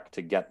back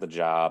to get the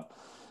job,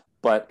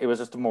 but it was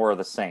just more of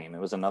the same.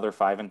 It was another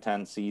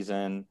 5-10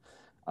 season.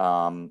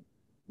 Um,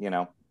 you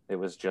know, it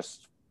was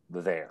just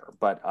there.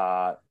 But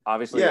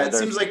obviously, Yeah, it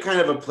seems there's like kind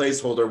of a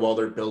placeholder while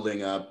they're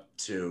building up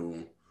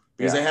to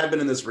because they yeah, have been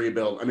in this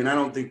rebuild. I mean, I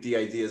don't think the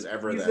idea is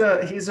ever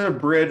he's that a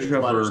bridge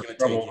Bridgewater's over going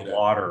to take you troubled to.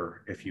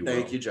 water, if you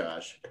Thank will. you,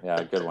 Josh.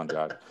 yeah, good one,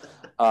 Josh.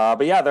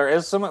 But yeah, there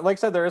is some, like I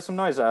said, there is some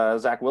noise.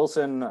 Zach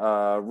Wilson,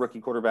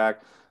 rookie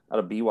quarterback out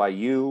of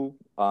BYU,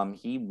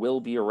 he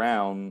will be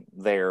around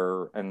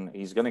there, and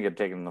he's going to get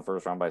taken in the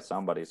first round by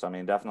somebody. So I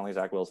mean, definitely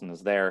Zach Wilson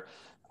is there.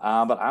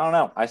 But I don't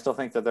know. I still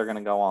think that they're going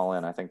to go all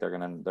in. I think they're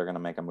gonna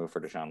make a move for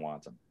Deshaun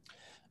Watson.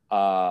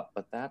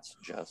 But that's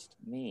just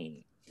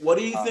me. What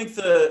do you think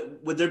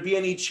would there be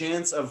any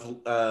chance of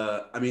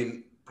I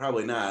mean,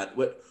 probably not.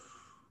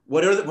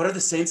 What are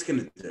the Saints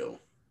going to do?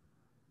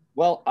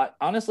 Well,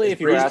 honestly, Is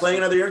if you were Breeze playing asking,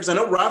 another year? Because I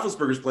know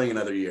Roethlisberger's playing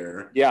another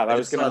year. yeah, I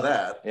just saw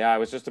that. Yeah, I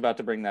was just about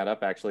to bring that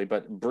up actually.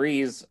 But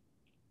Breeze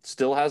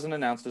still hasn't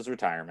announced his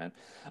retirement.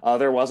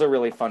 There was a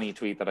really funny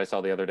tweet that I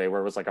saw the other day where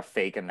it was like a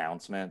fake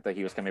announcement that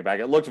he was coming back.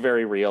 It looked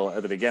very real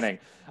at the beginning,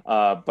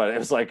 but it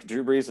was like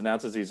Drew Brees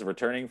announces he's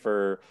returning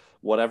for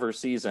whatever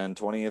season,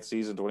 20th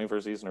season,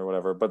 21st season, or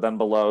whatever. But then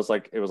below it was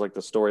like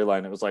the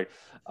storyline. It was like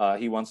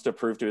he wants to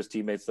prove to his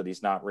teammates that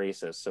he's not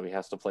racist, so he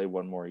has to play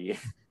one more year.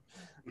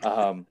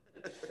 um,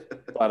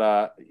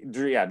 but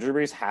Drew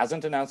Brees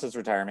hasn't announced his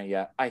retirement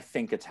yet. I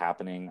think it's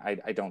happening. I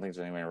don't think there's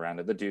any way around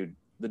it. The dude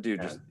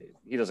just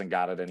he doesn't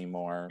got it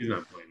anymore. He's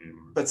not playing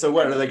anymore. But so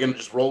what? Are they going to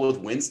just roll with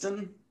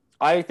Winston?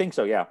 I think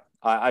so. Yeah,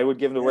 I would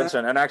give him to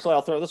Winston. And actually,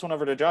 I'll throw this one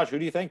over to Josh. Who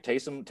do you think?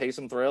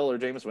 Taysom Thrill or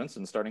Jameis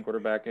Winston, starting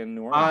quarterback in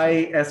New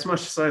Orleans? As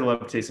much as I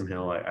love Taysom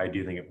Hill, I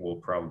do think it will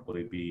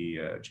probably be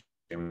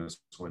Jameis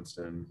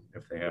Winston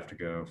if they have to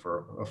go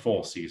for a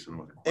full season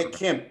with a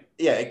quarterback.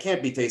 It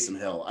can't be Taysom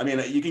Hill. I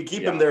mean, you can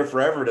keep him there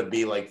forever to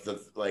be like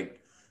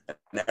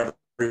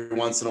every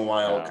once in a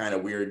while kind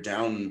of weird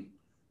down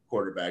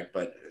quarterback,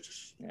 but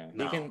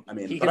no. But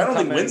I don't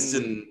think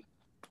Winston.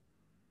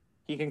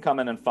 He can come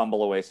in and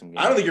fumble away some games.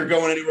 I don't think you're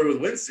going anywhere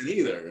with Winston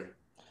either.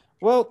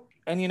 Well,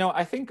 and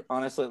I think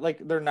honestly,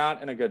 like they're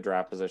not in a good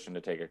draft position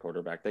to take a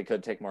quarterback. They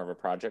could take more of a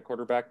project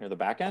quarterback near the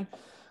back end,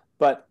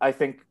 but I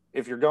think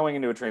if you're going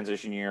into a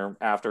transition year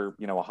after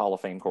a Hall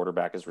of Fame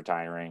quarterback is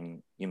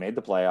retiring, you made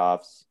the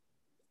playoffs.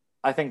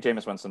 I think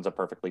Jameis Winston's a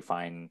perfectly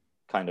fine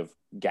kind of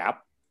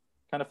gap,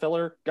 kind of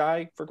filler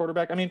guy for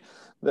quarterback. I mean,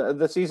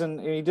 the season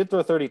he did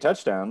throw 30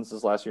 touchdowns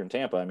this last year in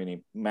Tampa. I mean,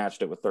 he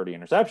matched it with 30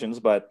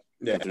 interceptions, but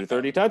he threw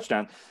 30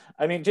 touchdowns.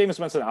 I mean, Jameis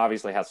Winston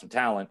obviously has some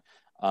talent.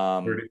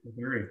 30 for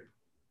 30.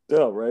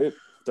 Yeah, right.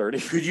 30.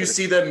 Could you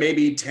see them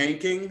maybe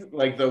tanking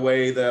like the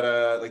way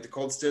that like the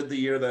Colts did the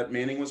year that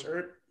Manning was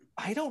hurt?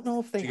 I don't know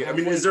if they. I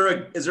mean, is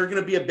there going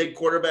to be a big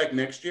quarterback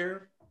next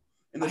year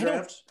in the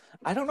draft?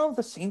 I don't know if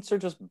the Saints are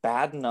just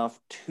bad enough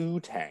to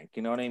tank.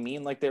 You know what I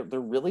mean? Like they're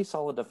really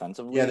solid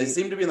defensively. Yeah, they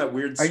seem to be in that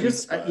weird.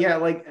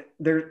 Like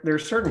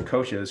there's certain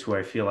coaches who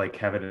I feel like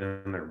have it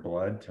in their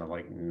blood to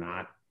like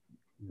not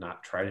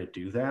try to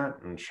do that,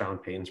 and Sean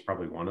Payton's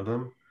probably one of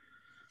them.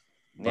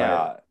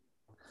 But,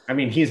 I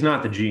mean, he's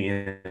not the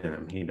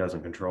GM. He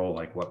doesn't control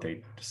like what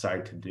they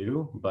decide to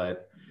do,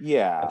 but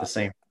at the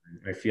same time,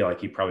 I feel like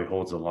he probably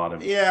holds a lot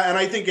of. Yeah, and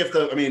I think Are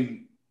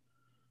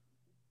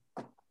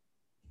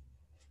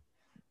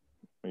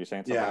you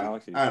saying something,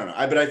 Alex? I don't know.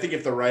 But I think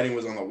if the writing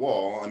was on the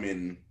wall, I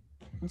mean,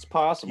 it's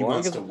possible. He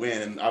wants to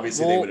win, and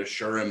obviously they would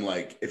assure him,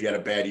 like, if you had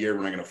a bad year,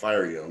 we're not going to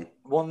fire you.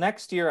 Well,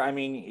 next year, I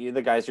mean,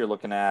 the guys you're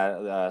looking at,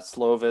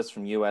 Slovis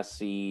from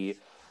USC,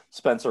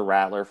 Spencer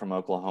Rattler from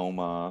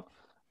Oklahoma,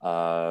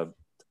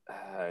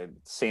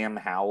 Sam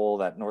Howell,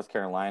 that North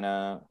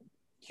Carolina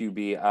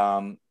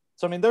QB.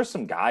 So, I mean, there's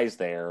some guys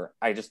there.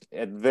 I just,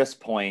 at this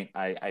point,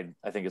 I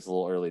think it's a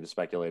little early to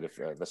speculate if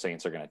the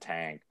Saints are going to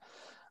tank.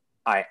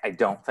 I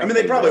don't think. I mean,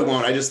 they probably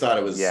won't. I just thought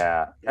it was.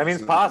 Yeah. I mean,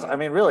 it's possible. I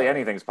mean, really,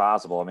 anything's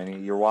possible. I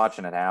mean, you're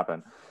watching it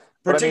happen.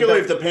 Particularly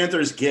if the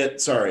Panthers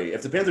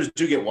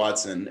do get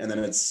Watson, and then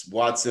it's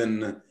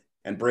Watson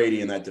and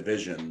Brady in that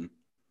division,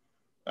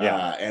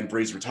 and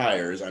Breeze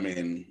retires. I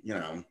mean,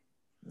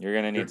 you're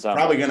going to need something.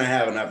 Probably going to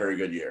have a not very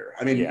good year.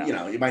 I mean,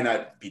 you might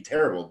not be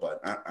terrible, but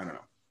I don't know.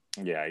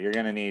 Yeah, you're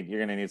gonna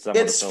need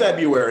something. It's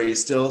February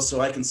still,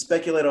 so I can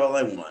speculate all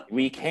I want.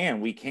 We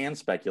can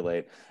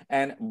speculate,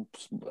 and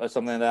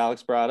something that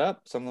Alex brought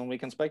up, something we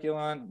can speculate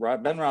on.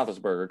 Ben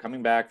Roethlisberger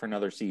coming back for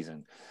another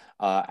season.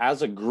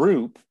 As a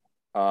group,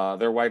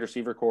 their wide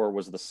receiver core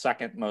was the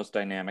second most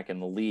dynamic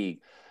in the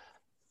league,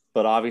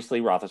 but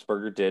obviously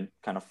Roethlisberger did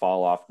kind of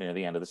fall off near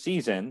the end of the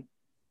season.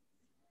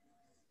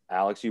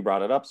 Alex, you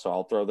brought it up, so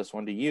I'll throw this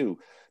one to you.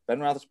 Ben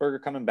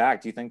Roethlisberger coming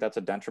back, do you think that's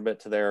a detriment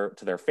to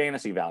their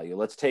fantasy value?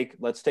 Let's take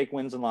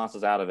wins and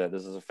losses out of it.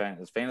 This is a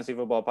fantasy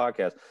football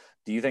podcast.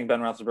 Do you think Ben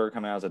Roethlisberger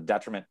coming out is a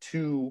detriment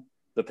to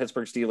the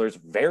Pittsburgh Steelers'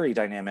 very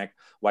dynamic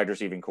wide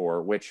receiving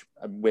core, which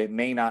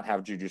may not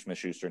have Juju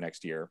Smith-Schuster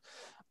next year?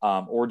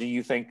 Or do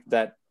you think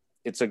that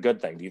it's a good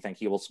thing? Do you think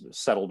he will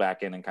settle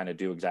back in and kind of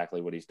do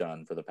exactly what he's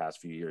done for the past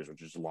few years,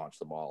 which is launch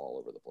the ball all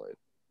over the place?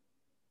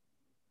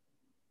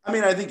 I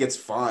mean, I think it's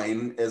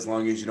fine as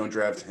long as you don't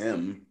draft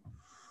him.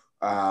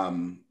 I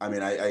mean,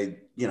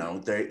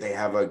 they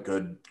have a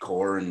good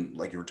core, and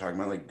like you were talking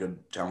about, like good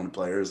talented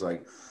players,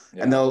 like,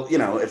 yeah. And they'll,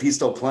 if he's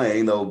still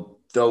playing, they'll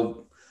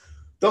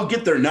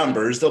get their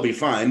numbers. They'll be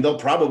fine. They'll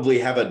probably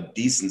have a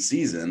decent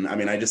season. I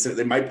mean, I just think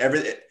they might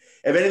if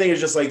anything,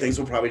 it's just like things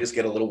will probably just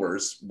get a little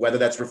worse. Whether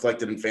that's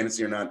reflected in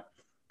fantasy or not,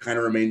 kind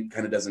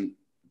of doesn't.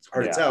 It's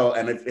hard to tell.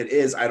 And if it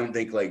is, I don't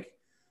think like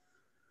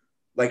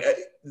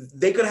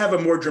they could have a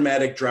more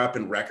dramatic drop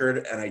in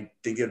record, and I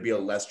think it'd be a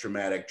less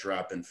dramatic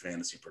drop in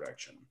fantasy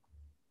production.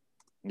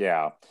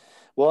 Yeah.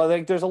 Well, I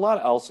think there's a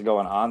lot else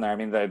going on there. I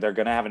mean, they're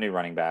going to have a new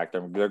running back.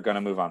 They're going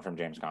to move on from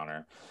James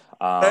Conner.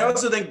 I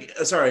also think,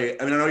 I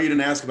know you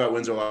didn't ask about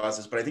wins or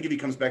losses, but I think if he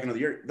comes back another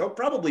year, they'll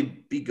probably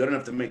be good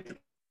enough to make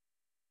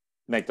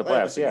the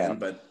playoffs. Yeah. Again.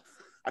 But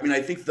I mean,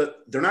 I think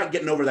that they're not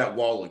getting over that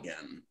wall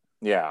again.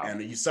 Yeah.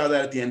 And you saw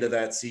that at the end of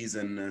that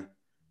season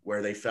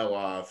where they fell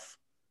off.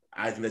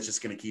 I think that's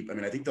just going to keep. I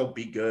mean, I think they'll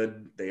be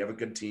good. They have a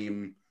good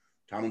team.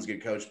 Tomlin's a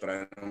good coach, but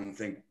I don't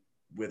think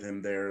with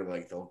him there,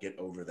 like they'll get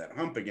over that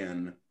hump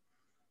again.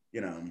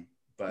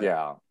 But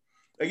yeah,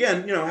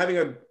 again,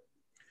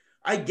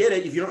 I get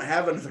it if you don't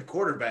have another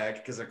quarterback,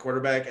 because a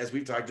quarterback, as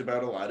we've talked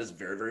about a lot, is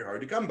very, very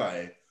hard to come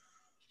by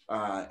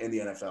in the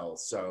NFL.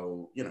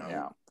 So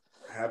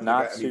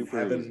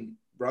having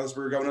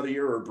Roethlisberger go another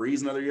year or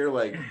Breeze another year,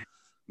 like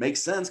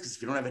makes sense because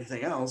if you don't have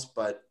anything else,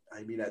 but.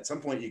 I mean, at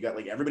some point, you got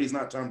everybody's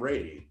not Tom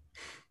Brady.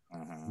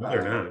 No,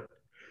 they're not.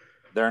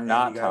 They're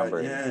not Tom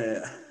Brady.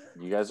 Yeah.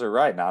 You guys are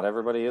right. Not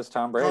everybody is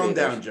Tom Brady. Calm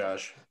down,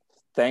 Josh.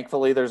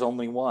 Thankfully, there's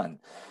only one.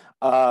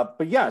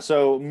 But yeah,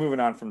 so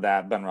moving on from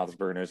that, Ben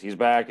Roethlisberger news. He's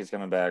back. He's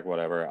coming back.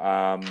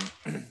 Whatever.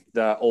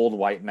 The old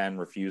white men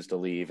refuse to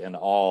leave in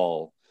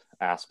all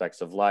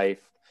aspects of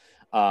life.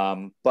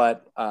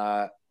 But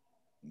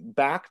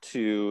back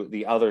to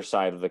the other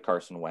side of the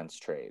Carson Wentz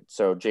trade.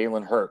 So the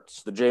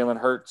Jalen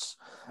Hurts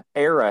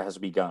era has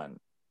begun.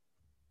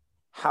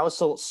 How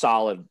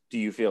solid do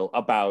you feel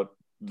about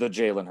the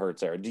Jalen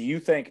Hurts era? Do you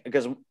think,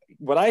 because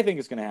what I think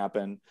is going to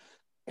happen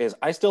is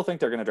I still think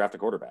they're going to draft a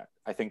quarterback.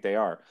 I think they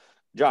are.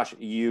 Josh,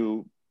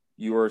 you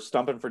were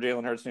stumping for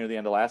Jalen Hurts near the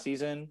end of last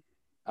season.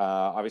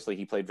 Obviously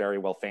he played very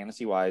well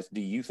fantasy wise.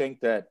 Do you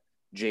think that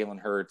Jalen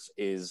Hurts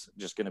is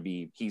just going to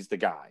be, he's the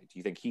guy? Do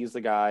you think he's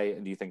the guy?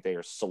 And do you think they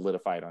are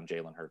solidified on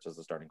Jalen Hurts as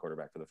the starting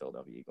quarterback for the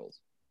Philadelphia Eagles?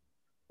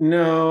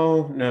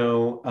 No.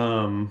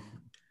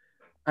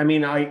 I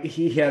mean,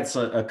 he had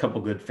a couple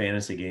good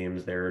fantasy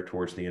games there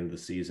towards the end of the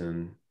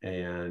season.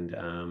 And,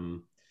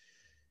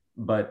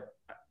 but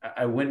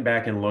I went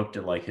back and looked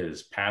at like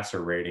his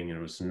passer rating, and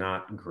it was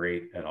not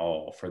great at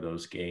all for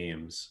those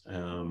games.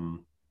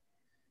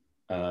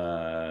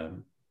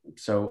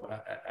 So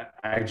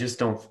I just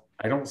don't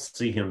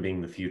see him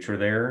being the future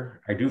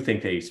there. I do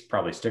think they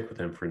probably stick with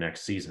him for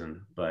next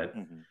season, but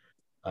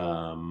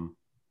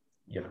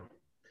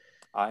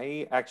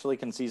I actually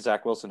can see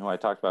Zach Wilson, who I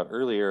talked about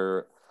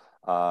earlier.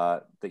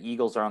 The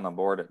Eagles are on the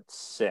board at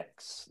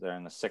 6. They're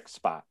in the 6th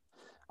spot.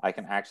 I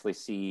can actually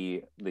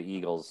see the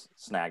Eagles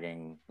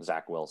snagging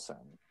Zach Wilson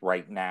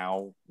right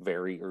now,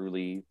 very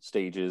early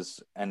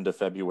stages, end of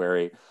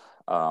February.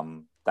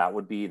 That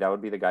would be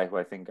the guy who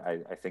I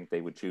think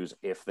they would choose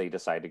if they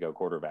decide to go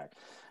quarterback.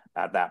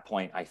 At that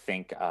point, I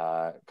think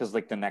because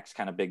like the next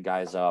kind of big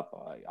guys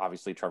up,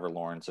 obviously Trevor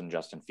Lawrence and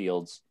Justin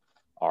Fields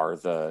are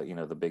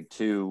the big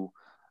two.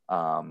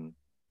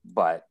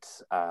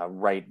 But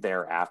right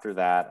there after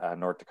that,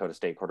 North Dakota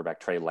State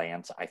quarterback Trey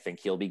Lance, I think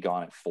he'll be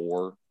gone at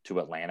 4 to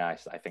Atlanta.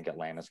 I think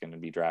Atlanta's going to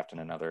be drafting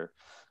another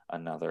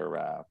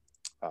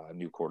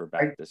new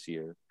quarterback this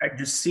year. I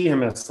just see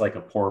him as like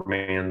a poor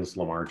man's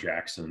Lamar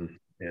Jackson,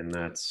 and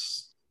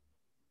that's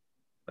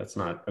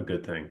not a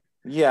good thing.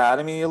 Yeah,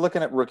 I mean, you're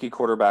looking at rookie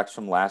quarterbacks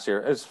from last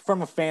year. As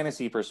from a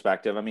fantasy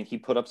perspective, I mean, he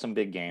put up some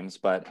big games,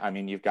 but I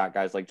mean, you've got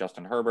guys like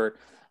Justin Herbert,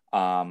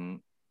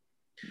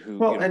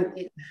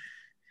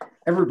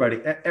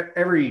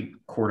 every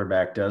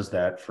quarterback does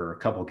that for a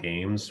couple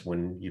games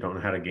when you don't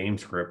know how to game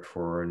script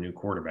for a new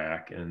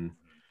quarterback, and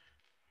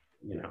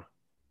yeah.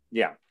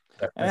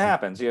 And it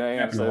happens, so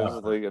this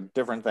is like a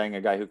different thing,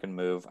 a guy who can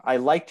move. I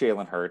like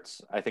Jalen Hurts.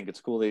 I think it's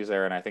cool that he's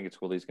there, and I think it's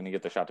cool that he's going to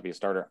get the shot to be a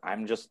starter.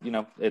 I'm just,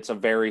 it's a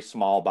very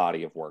small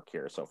body of work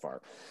here so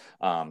far.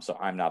 So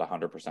I'm not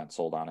 100%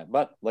 sold on it.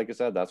 But like I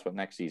said, that's what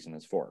next season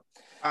is for.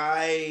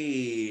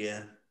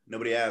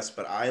 Nobody asked,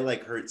 but I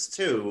like Hurts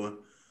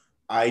too.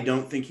 I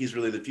don't think he's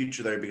really the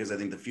future there, because I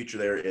think the future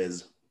there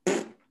is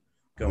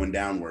going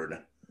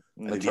downward.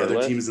 I think the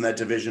other teams in that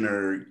division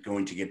are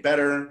going to get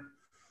better.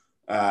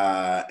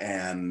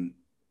 And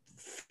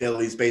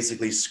Philly's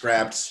basically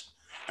scrapped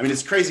I mean,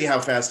 it's crazy how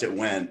fast it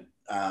went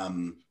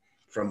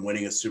from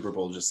winning a Super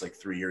Bowl just like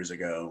 3 years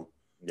ago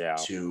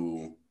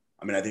to,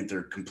 I mean, I think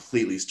they're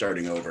completely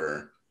starting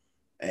over.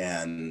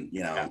 And,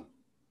 you know,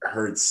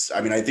 Hurts,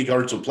 I mean, I think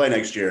Hurts will play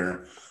next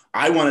year.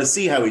 I want to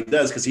see how he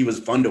does because he was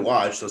fun to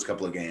watch those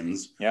couple of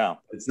games. Yeah.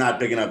 It's not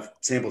big enough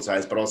sample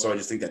size, but also I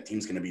just think that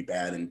team's going to be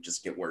bad and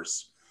just get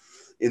worse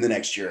in the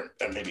next year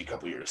and maybe a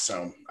couple of years.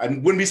 So I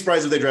wouldn't be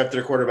surprised if they drafted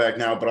a quarterback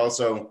now, but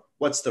also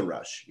what's the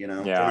rush? You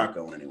know, they're not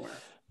going anywhere.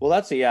 Well,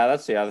 that's the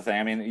other thing.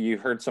 I mean, you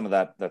heard some of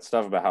that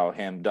stuff about how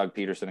Doug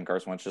Peterson and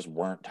Carson Wentz just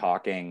weren't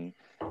talking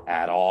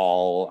at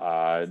all.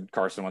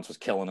 Carson Wentz was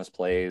killing his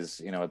plays,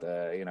 you know, at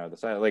the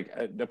side. Like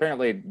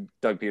apparently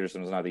Doug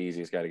Peterson was not the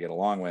easiest guy to get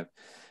along with.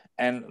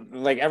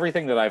 And like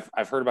everything that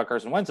I've heard about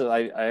Carson Wentz,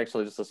 I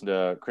actually just listened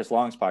to Chris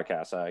Long's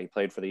podcast. He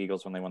played for the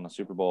Eagles when they won the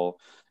Super Bowl,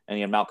 and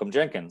he had Malcolm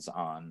Jenkins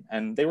on,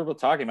 and they were both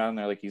talking about him.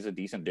 They're like, he's a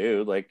decent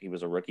dude. Like he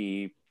was a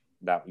rookie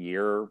that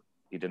year.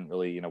 He didn't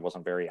really,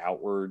 wasn't very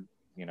outward.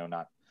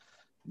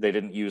 They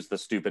didn't use the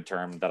stupid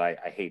term that I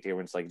hate to hear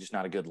when it's like just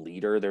not a good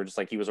leader. They're just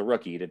like, he was a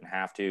rookie. He didn't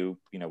have to,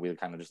 we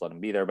kind of just let him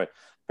be there. But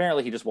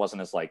apparently he just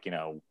wasn't as like,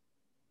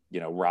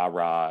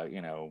 rah,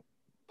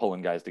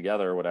 pulling guys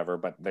together or whatever.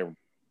 But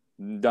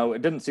no,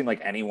 it didn't seem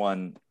like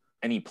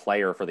any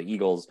player for the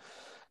Eagles,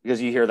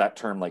 because you hear that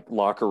term like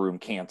locker room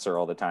cancer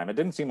all the time. It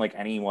didn't seem like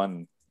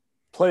anyone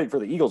playing for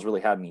the Eagles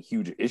really had any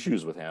huge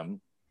issues with him.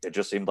 It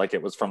just seemed like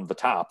it was from the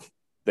top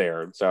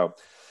there. So,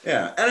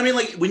 yeah. And I mean,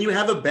 like when you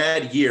have a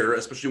bad year,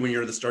 especially when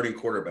you're the starting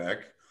quarterback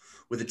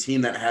with a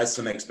team that has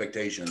some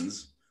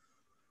expectations,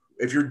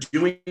 if you're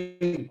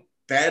doing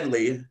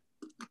badly,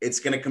 it's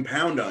going to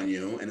compound on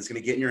you and it's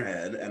going to get in your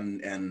head.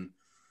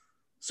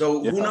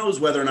 So who knows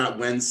whether or not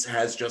Wentz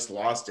has just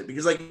lost it,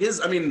 because like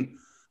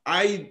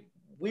I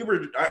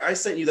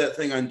sent you that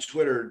thing on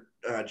Twitter,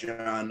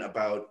 John,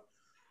 about,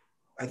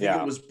 I think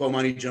it was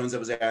Bomani Jones that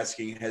was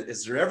asking,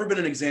 has there ever been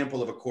an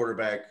example of a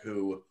quarterback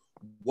who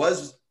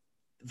was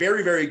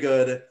very, very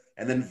good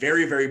and then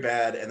very, very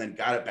bad and then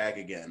got it back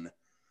again?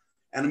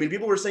 And I mean,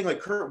 people were saying like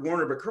Kurt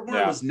Warner, but Kurt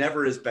Warner was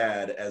never as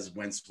bad as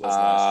Wentz was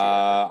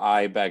last year.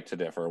 I beg to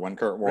differ. When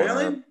Kurt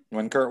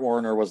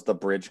Warner was the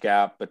bridge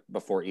gap, but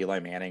before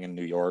Eli Manning in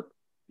New York,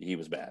 he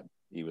was bad.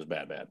 He was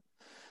bad.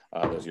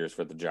 Those years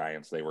for the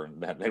Giants, they were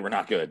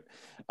not good.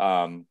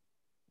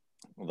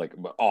 Like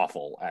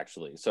awful,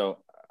 actually. So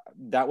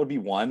that would be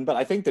one. But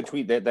I think the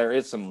tweet that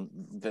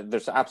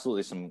there's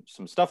absolutely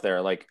some stuff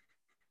there. Like,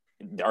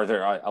 are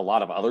there a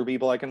lot of other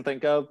people I can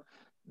think of?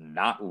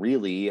 Not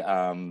really.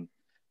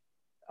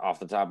 Off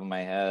the top of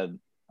my head,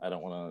 I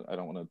don't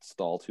want to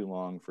stall too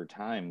long for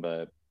time,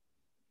 but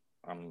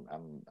I'm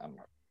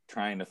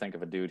trying to think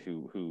of a dude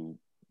who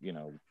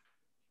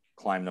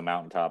climbed the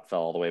mountaintop,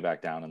 fell all the way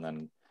back down, and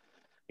then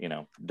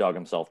dug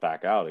himself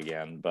back out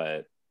again.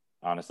 But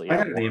honestly, I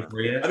got a name for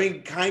you. I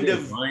mean, kind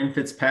of Ryan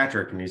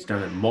Fitzpatrick, and he's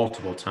done it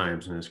multiple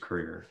times in his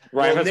career.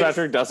 Ryan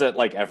Fitzpatrick does it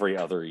like every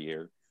other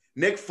year.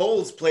 Nick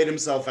Foles played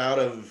himself out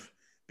of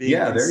being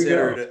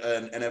considered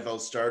an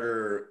NFL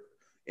starter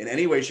in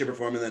any way, shape, or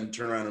form, and then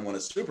turn around and won a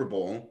Super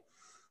Bowl.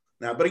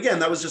 Now, but again,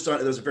 that was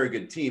a very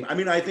good team. I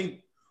mean, I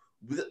think,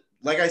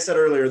 like I said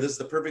earlier, this is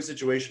the perfect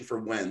situation for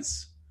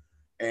Wentz.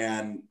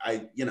 And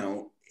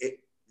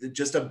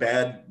just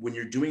when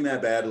you're doing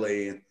that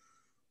badly,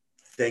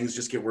 things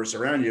just get worse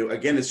around you.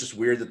 Again, it's just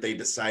weird that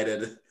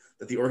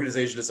the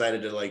organization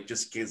decided to like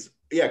just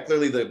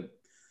clearly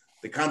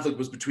the conflict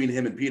was between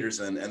him and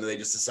Peterson, and they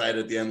just decided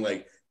at the end,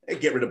 like, hey,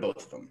 get rid of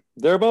both of them.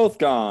 They're both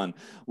gone.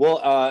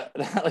 Well,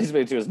 that leads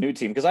me to his new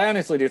team, because I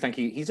honestly do think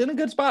he's in a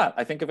good spot.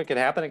 I think if it could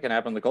happen, it can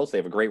happen to the Colts. They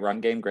have a great run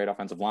game, great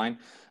offensive line.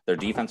 Their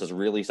defense is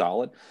really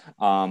solid,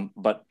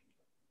 but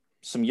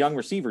some young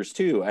receivers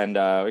too. And we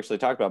actually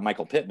talked about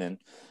Michael Pittman,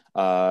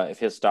 if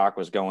his stock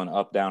was going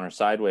up, down, or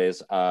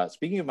sideways.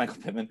 Speaking of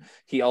Michael Pittman,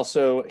 he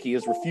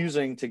is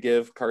refusing to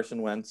give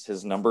Carson Wentz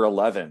his number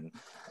 11.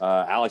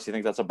 Alex, do you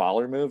think that's a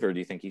baller move, or do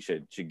you think he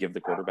should give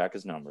the quarterback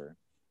his number?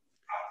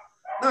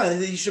 No,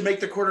 he should make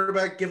the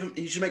quarterback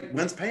he should make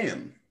Wentz pay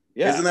him.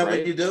 Yeah, isn't that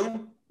what you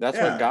do? That's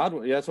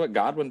what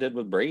Godwin did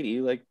with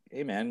Brady. Like,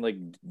 hey man, like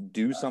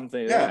do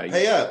something. Yeah,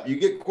 pay up. You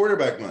get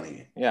quarterback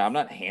money. Yeah, I'm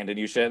not handing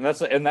you shit.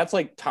 And that's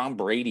like Tom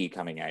Brady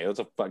coming at you. It's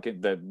a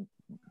fucking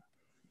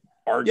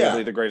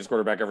arguably the greatest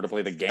quarterback ever to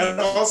play the game.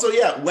 And also,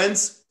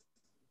 Wentz.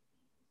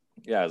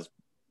 Yeah, has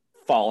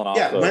fallen off.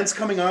 Yeah, Wentz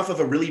coming off of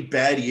a really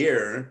bad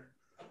year.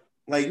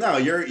 Like, no,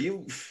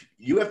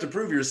 you have to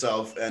prove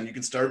yourself, and you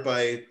can start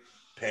by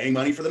paying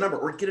money for the number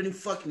or get a new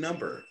fucking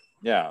number.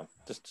 Yeah,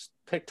 just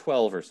pick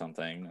 12 or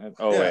something.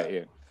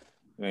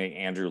 Wait,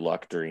 Andrew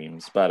Luck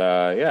dreams. But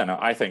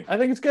I think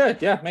it's good.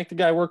 Yeah, make the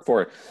guy work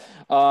for it.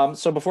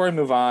 So before we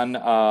move on,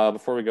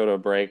 before we go to a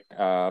break,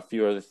 a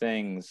few other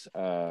things,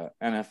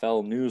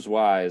 NFL news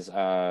wise,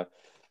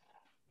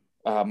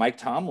 Mike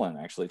Tomlin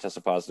actually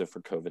tested positive for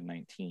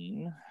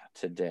COVID-19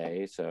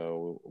 today,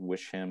 so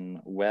wish him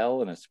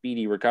well and a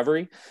speedy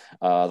recovery.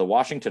 The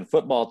Washington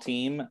football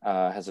team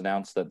has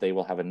announced that they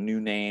will have a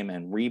new name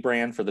and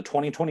rebrand for the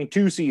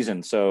 2022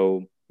 season,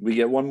 so we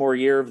get one more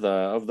year of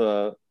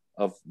the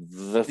of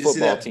the Did you see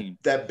football that, team.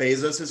 that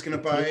Bezos is going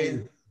to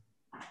buy?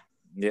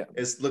 Yeah.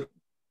 Is looking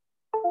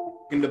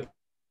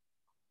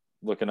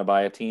to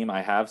buy a team.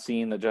 I have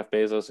seen that Jeff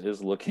Bezos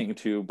is looking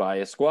to buy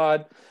a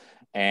squad,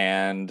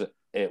 and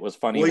it was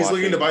funny. Well, he's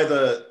looking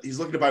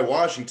to buy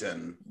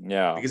Washington.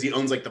 Yeah, because he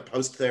owns like the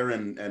Post there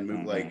and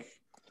move like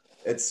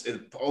it's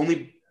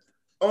only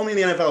in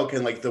the NFL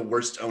can like the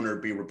worst owner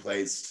be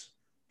replaced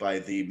by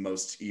the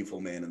most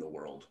evil man in the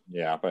world.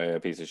 Yeah, by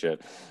a piece of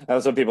shit.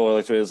 That's what people are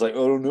like. It's like,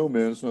 oh, don't know,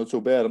 man. It's not so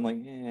bad. I'm like,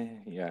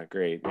 yeah,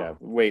 great. Yeah,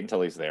 wait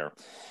until he's there.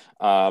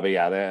 But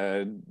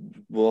yeah,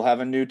 we'll have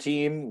a new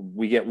team.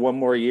 We get one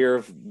more year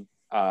of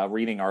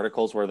reading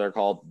articles where they're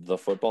called the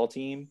football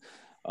team,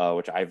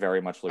 which I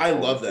very much look. I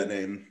love that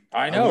name.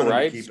 I know,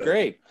 right? It's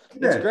great.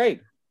 It's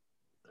great.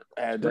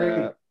 And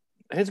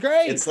it's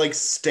great. It's like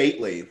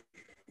stately.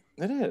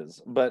 It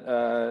is. But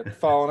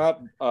following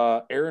up,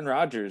 Aaron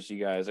Rodgers,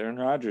 you guys. Aaron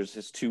Rodgers,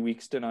 his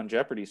 2-week stint on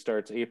Jeopardy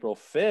starts April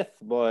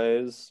 5th,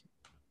 boys.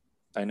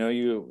 I know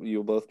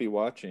you'll both be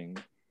watching.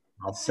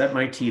 I'll set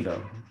my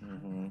TiVo.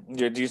 Mm-hmm.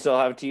 Do you still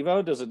have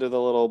TiVo? Does it do the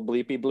little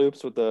bleepy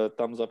bloops with the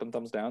thumbs up and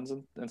thumbs downs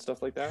and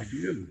stuff like that? I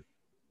do.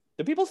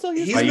 Do people still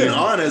use? He's been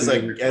on as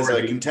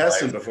a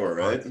contestant before,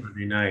 right?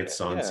 Sunday nights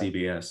on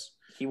CBS.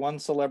 He won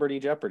Celebrity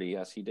Jeopardy.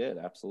 Yes, he did.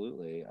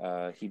 Absolutely.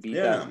 He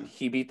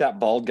beat that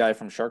bald guy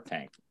from Shark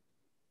Tank.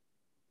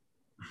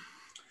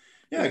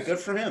 Yeah, good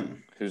for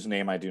him. Whose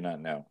name I do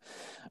not know.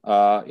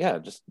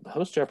 Just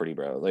host Jeopardy,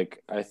 bro.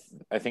 Like I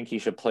think he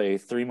should play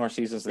 3 more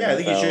seasons. I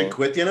think he should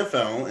quit the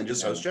NFL and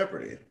just host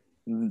Jeopardy.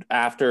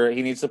 After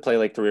he needs to play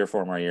like 3 or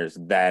 4 more years,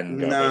 then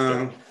go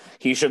host it.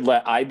 He should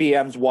let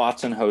IBM's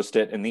Watson host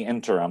it in the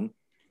interim,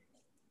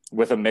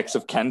 with a mix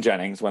of Ken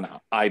Jennings when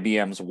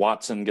IBM's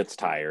Watson gets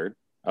tired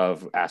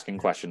of asking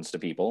questions to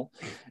people.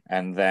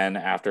 And then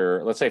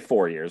after, let's say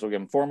 4 years, we'll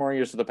give him 4 more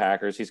years to the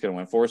Packers. He's going to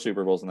win 4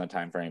 Super Bowls in that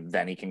time frame.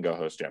 Then he can go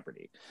host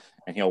Jeopardy.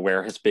 And he'll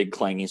wear his big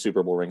clangy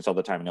Super Bowl rings all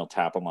the time, and he'll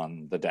tap them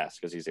on the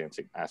desk as he's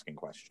asking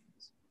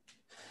questions.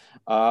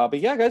 But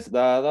yeah, guys,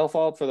 that'll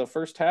fall out for the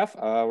first half.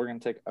 We're going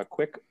to take a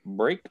quick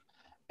break,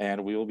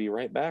 and we will be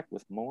right back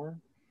with more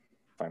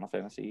Final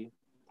Fantasy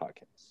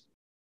podcasts.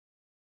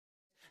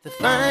 The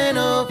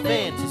Final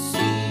Fantasy.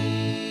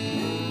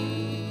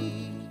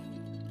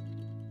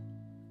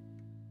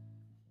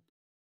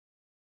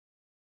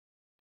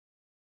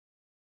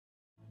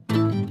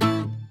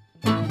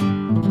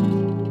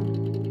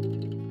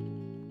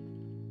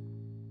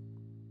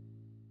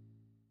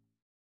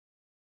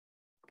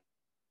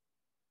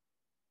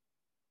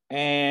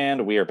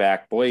 And we are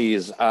back,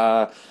 boys.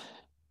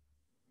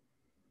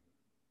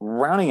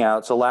 Rounding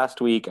out, so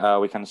last week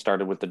we kind of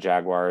started with the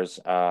Jaguars.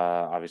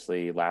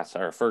 Obviously,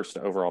 our first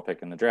overall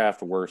pick in the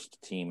draft, worst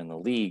team in the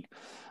league.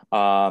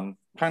 Kind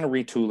of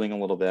retooling a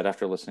little bit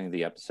after listening to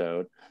the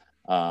episode.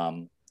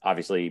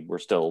 Obviously, we're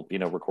still,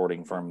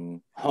 recording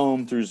from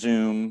home through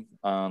Zoom.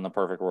 In the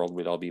perfect world,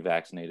 we'd all be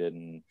vaccinated,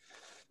 and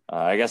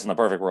I guess in the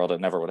perfect world, it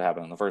never would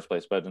happen in the first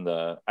place. But in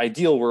the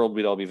ideal world,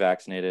 we'd all be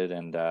vaccinated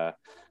and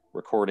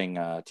recording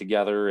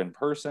together in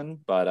person.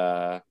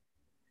 But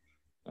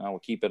we'll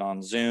keep it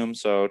on Zoom.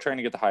 So trying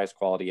to get the highest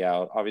quality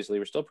out. Obviously,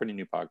 we're still pretty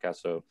new podcast,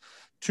 so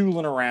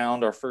tooling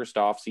around our first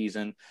off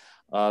season.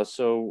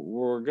 So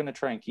we're going to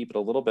try and keep it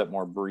a little bit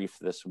more brief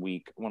this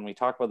week when we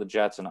talk about the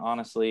Jets. And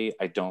honestly,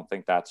 I don't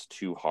think that's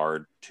too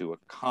hard to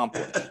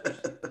accomplish.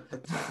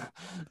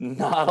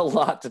 Not a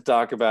lot to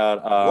talk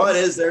about. What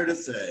is there to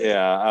say?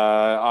 Yeah.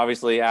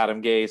 Obviously,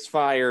 Adam Gase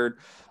fired.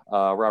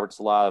 Robert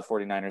Saleh,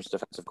 49ers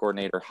defensive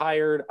coordinator,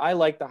 hired. I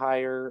like the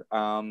hire.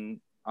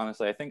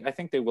 Honestly, I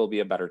think they will be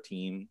a better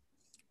team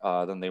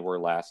than they were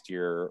last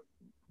year.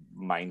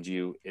 Mind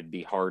you, it'd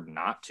be hard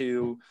not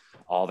to.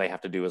 All they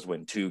have to do is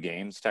win 2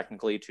 games,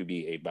 technically, to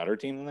be a better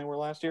team than they were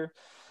last year.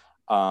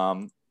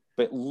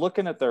 But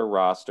looking at their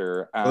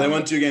roster... they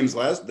won 2 games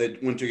They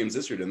won 2 games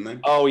this year, didn't they?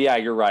 Oh, yeah,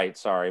 you're right.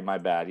 Sorry, my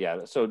bad.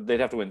 Yeah, so they'd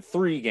have to win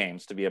 3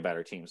 games to be a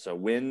better team. So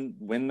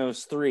win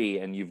those 3,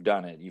 and you've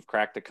done it. You've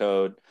cracked the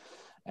code.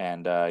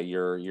 And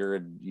you're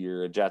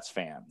a Jets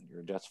fan.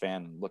 You're a Jets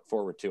fan, and look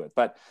forward to it.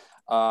 But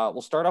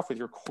we'll start off with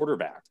your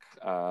quarterback,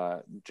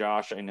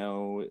 Josh. I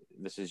know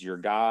this is your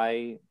guy.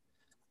 A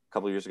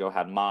couple of years ago,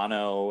 had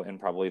mono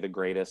and probably the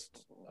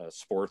greatest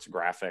sports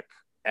graphic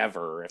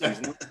ever. If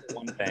he's not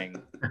one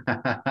thing,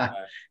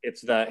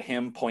 it's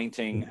him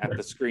pointing at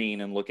the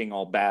screen and looking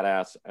all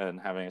badass and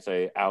having it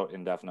say "out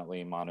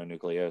indefinitely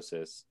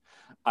mononucleosis."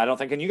 I don't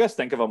think. Can you guys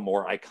think of a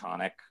more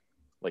iconic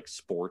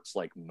sports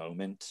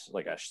moment,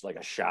 like a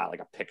shot,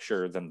 like a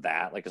picture than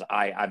that? Because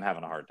I'm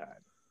having a hard time.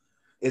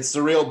 It's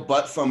the real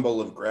butt fumble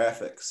of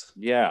graphics.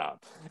 Yeah.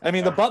 I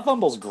mean, the butt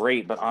fumble's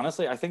great, but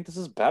honestly, I think this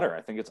is better.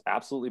 I think it's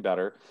absolutely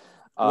better.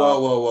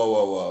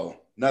 Whoa.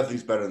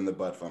 Nothing's better than the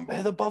butt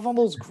fumble. The butt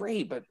fumble's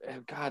great, but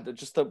God, it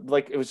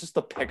was just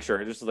the picture.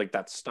 It just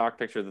that stock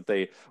picture that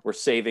they were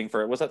saving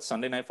for. Was that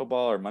Sunday Night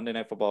Football or Monday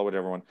Night Football,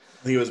 whatever one?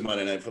 I think it was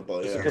Monday Night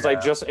Football, yeah. Because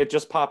it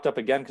just popped up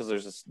again because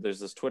there's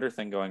this Twitter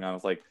thing going on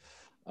with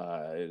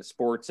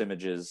sports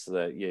images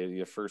that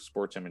your first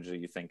sports image that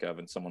you think of,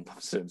 and someone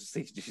posts it.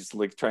 He's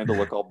trying to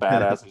look all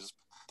badass. He just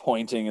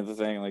pointing at the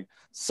thing like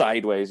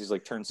sideways. He's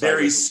like turned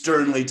Very sideways.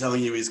 sternly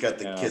telling you he's got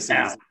the kissing.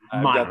 Yeah.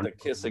 I've got the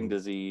kissing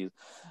disease.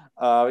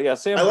 Yeah,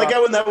 Sam. I like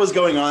how when that was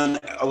going on,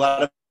 a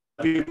lot of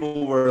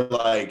people were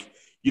like,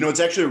 it's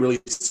actually a really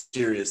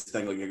serious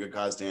thing, like it could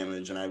cause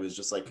damage. And I was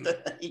just like,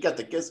 he got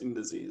the kissing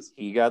disease.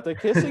 He got the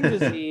kissing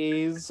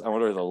disease. I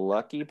wonder who the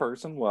lucky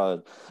person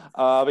was.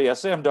 But yeah,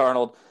 Sam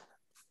Darnold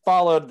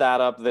followed that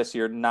up this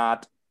year.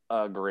 Not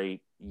a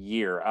great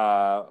year.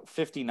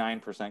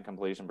 59%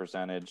 completion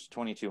percentage,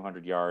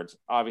 2,200 yards.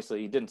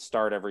 Obviously, he didn't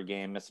start every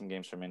game, missed some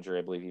games from injury.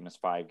 I believe he missed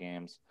 5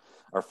 games,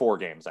 or 4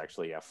 games,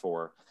 actually. Yeah,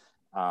 4.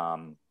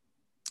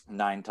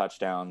 9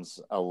 touchdowns,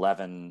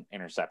 11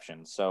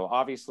 interceptions. So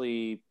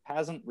obviously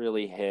hasn't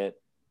really hit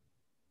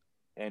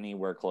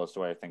anywhere close to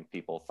where I think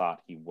people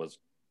thought he was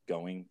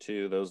going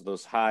to.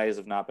 Those highs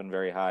have not been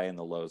very high and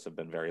the lows have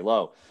been very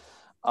low.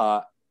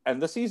 And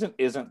the season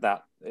isn't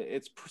that,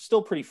 it's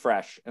still pretty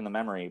fresh in the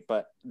memory,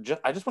 but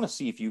I just want to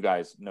see if you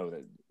guys know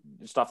that,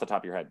 just off the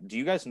top of your head. Do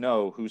you guys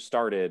know who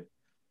started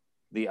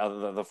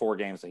the 4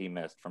 games that he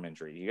missed from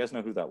injury? Do you guys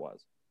know who that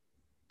was?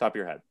 Top of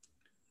your head.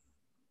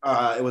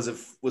 Was it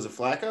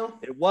Flacco?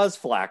 It was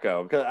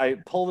Flacco, because I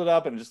pulled it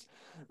up and just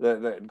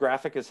the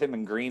graphic is him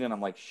in green, and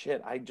I'm like,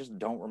 shit, I just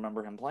don't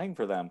remember him playing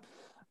for them.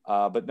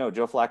 But no,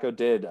 Joe Flacco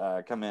did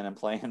come in and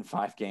play in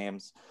 5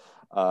 games.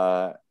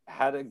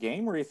 Had a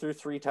game where he threw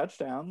 3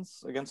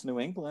 touchdowns against New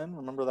England.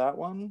 Remember that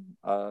one?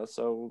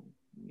 So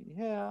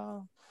yeah.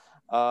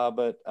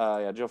 But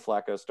Joe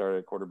Flacco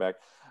started quarterback.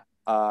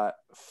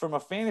 From a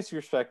fantasy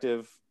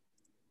perspective,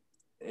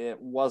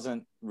 it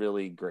wasn't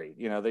really great.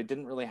 They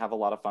didn't really have a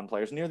lot of fun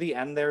players. Near the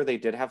end there, they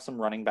did have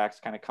some running backs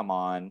kind of come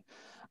on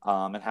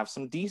and have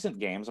some decent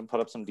games and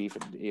put up some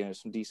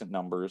decent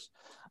numbers.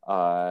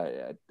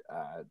 Ty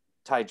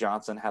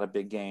Johnson had a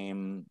big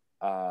game.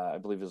 I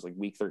believe it was like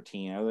week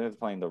 13. They were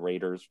playing the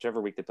Raiders. Whichever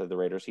week they played the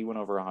Raiders, he went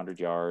over 100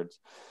 yards.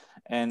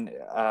 And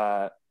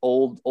the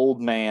old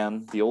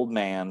man,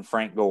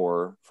 Frank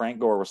Gore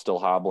was still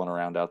hobbling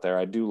around out there.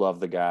 I do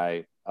love the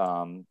guy,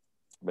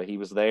 but he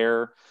was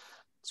there.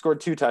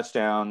 Scored 2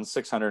 touchdowns,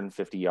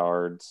 650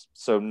 yards.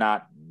 So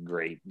not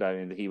great. I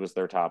mean, he was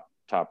their top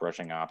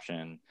rushing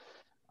option.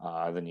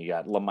 Then you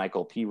got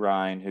LaMichael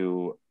Pirine,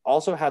 who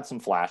also had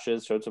some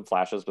flashes, but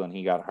then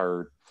he got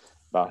hurt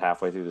about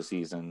halfway through the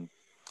season.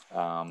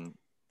 The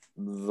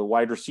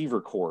wide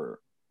receiver core,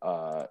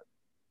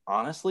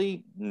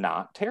 honestly,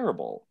 not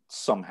terrible.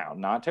 Somehow,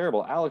 not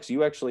terrible. Alex,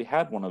 you actually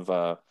had one of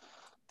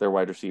their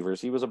wide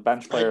receivers. He was a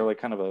bench player,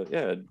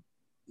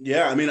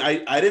 Yeah, I mean,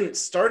 I didn't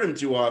start him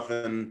too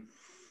often,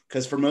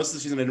 because for most of the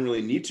season I didn't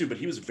really need to, but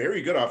he was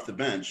very good off the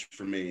bench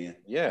for me.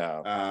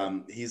 Yeah.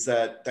 He's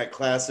that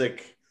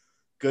classic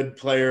good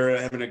player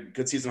having a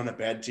good season on a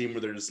bad team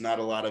where there's not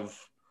a lot of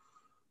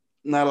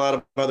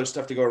other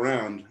stuff to go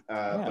around.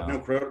 But no,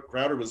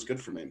 Crowder was good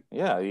for me.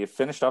 Yeah, he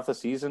finished off the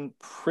season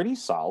pretty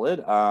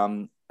solid.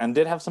 And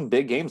did have some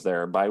big games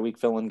there. Bye week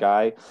fill-in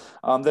guy.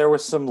 There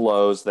was some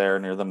lows there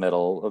near the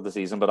middle of the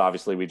season, but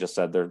obviously we just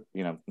said their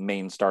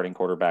main starting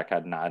quarterback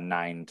had a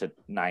 9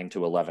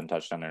 to 11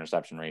 touchdown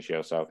interception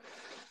ratio. So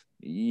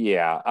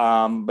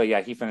yeah, but yeah,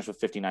 he finished with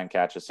 59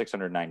 catches,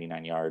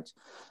 699 yards,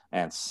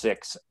 and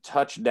 6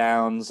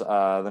 touchdowns.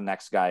 The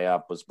next guy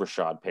up was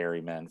Rashad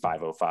Perryman,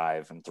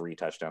 505 and 3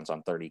 touchdowns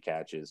on 30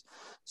 catches.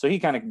 So he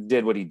kind of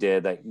did what he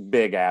did. That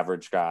big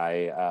average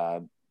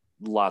guy.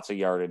 Lots of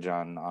yardage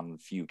on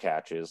few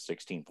catches,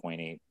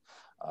 16.8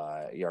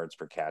 yards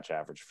per catch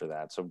average for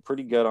that. So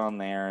pretty good on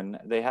there. And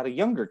they had a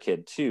younger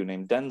kid too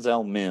named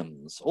Denzel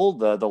Mims,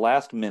 the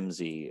last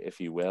Mimsy,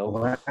 if you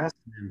will.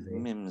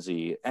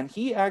 Mimsy. And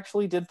he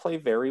actually did play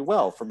very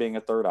well for being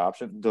a third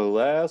option. The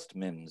last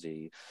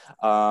Mimsy.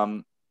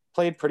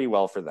 Played pretty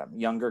well for them.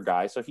 Younger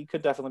guy, so he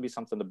could definitely be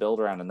something to build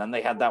around. And then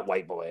they had that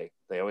white boy.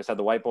 They always had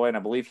the white boy, and I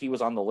believe he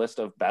was on the list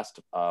of best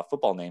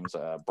football names,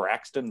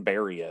 Braxton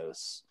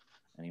Berrios.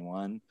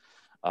 Anyone?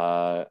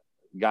 Got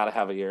to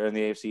have a year in the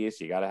AFC East.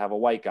 You got to have a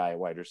white guy,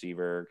 wide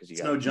receiver, because you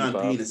got no John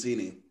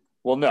Pinasini.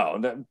 Well,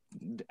 no,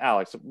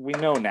 Alex. We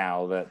know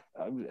now that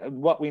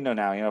what we know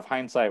now. If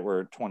hindsight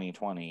were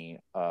 2020,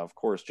 of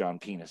course, John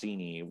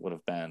Pinasini would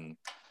have been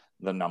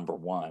the number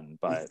one.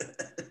 But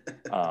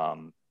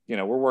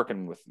we're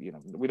working with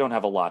we don't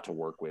have a lot to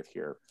work with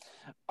here.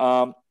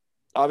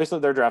 Obviously,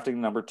 they're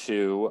drafting number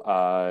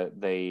 2.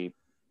 They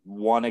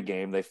won a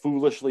game. They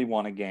foolishly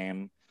won a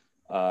game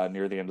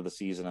near the end of the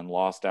season and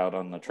lost out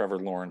on the Trevor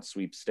Lawrence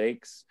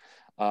sweepstakes.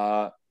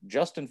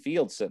 Justin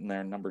Fields sitting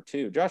there number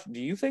 2. Josh, do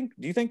you think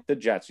the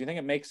Jets, do you think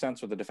it makes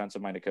sense with a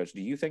defensive minded coach?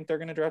 Do you think they're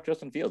going to draft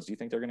Justin Fields? Do you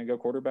think they're going to go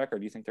quarterback, or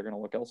do you think they're going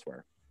to look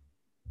elsewhere?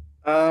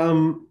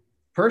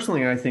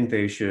 Personally, I think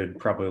they should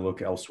probably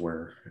look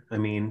elsewhere. I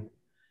mean,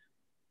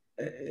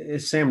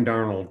 Sam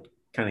Darnold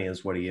kind of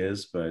is what he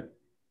is, but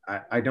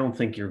I don't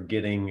think you're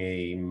getting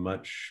a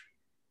much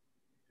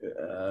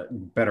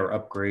better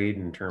upgrade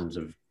in terms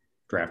of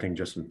drafting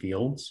Justin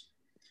Fields.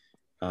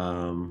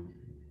 To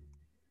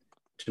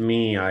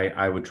me,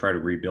 I would try to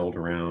rebuild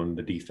around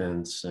the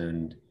defense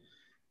and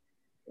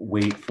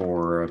wait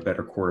for a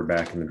better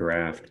quarterback in the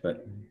draft.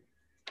 But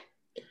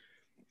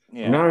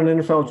Yeah. I'm not an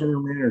NFL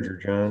general manager,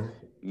 John.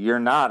 You're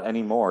not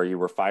anymore. You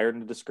were fired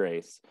in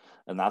disgrace,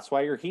 and that's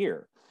why you're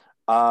here.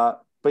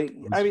 But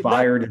I mean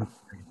Fired.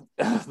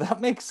 that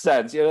makes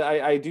sense. Yeah,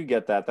 I do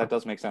get that. That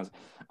does make sense.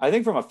 I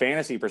think from a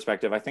fantasy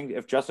perspective, I think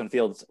if Justin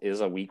Fields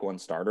is a week one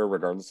starter,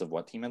 regardless of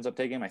what team ends up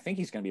taking him, I think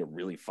he's going to be a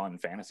really fun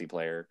fantasy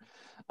player.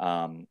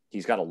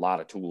 He's got a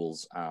lot of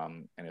tools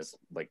and is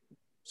like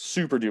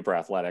super duper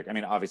athletic. I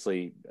mean,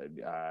 obviously,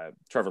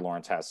 Trevor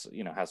Lawrence has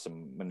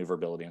some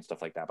maneuverability and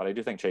stuff like that, but I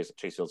do think Chase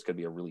Fields could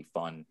be a really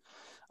fun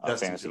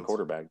fantasy Fields.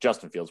 quarterback.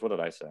 Justin Fields. What did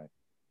I say?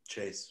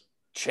 Chase.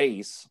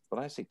 What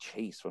did I say?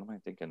 Chase. What am I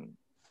thinking?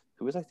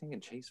 Who was I thinking?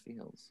 Chase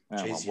Fields.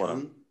 Chase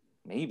Young.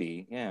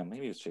 Maybe. Yeah,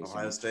 maybe it was Chase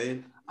Ohio Young.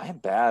 State. I am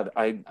bad.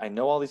 I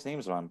know all these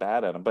names, but I'm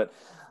bad at them. But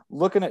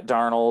looking at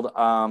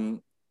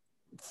Darnold,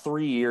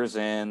 3 years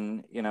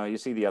in, you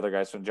see the other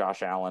guys. From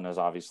Josh Allen is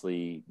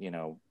obviously,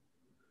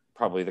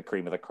 probably the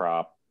cream of the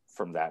crop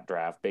from that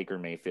draft. Baker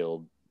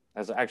Mayfield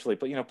has actually,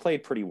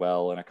 played pretty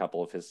well in a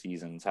couple of his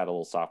seasons. Had a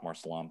little sophomore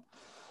slump.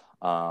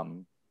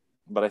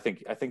 But I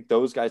think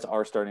those guys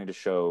are starting to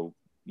show,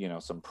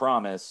 some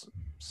promise.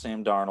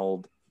 Sam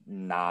Darnold,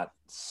 not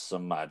so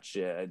much.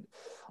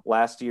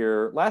 Last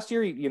year,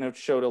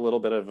 showed a little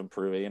bit of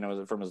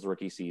improvement, from his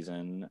rookie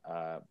season,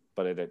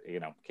 but it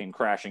came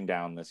crashing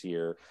down this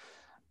year.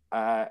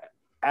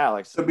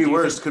 Alex, could be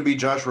worse. Could be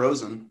Josh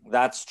Rosen.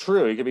 That's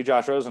true. He could be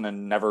Josh Rosen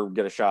and never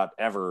get a shot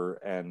ever,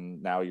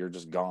 and now you're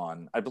just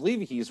gone. I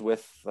believe he's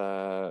with.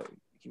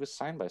 He was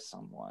signed by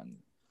someone.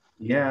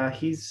 Yeah,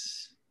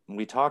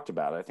 we talked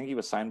about it. I think he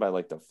was signed by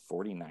like the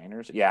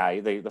 49ers. Yeah,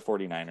 the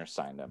 49ers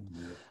signed him.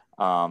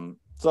 Mm-hmm.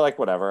 So like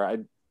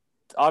whatever.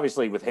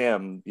 Obviously with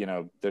him,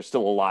 there's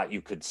still a lot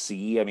you could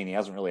see. I mean, he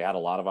hasn't really had a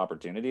lot of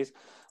opportunities.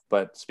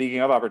 But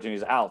speaking of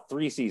opportunities,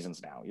 3 seasons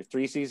now. You're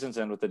 3 seasons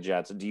in with the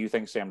Jets. Do you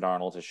think Sam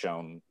Darnold has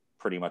shown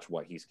pretty much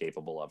what he's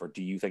capable of, or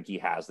do you think he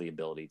has the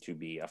ability to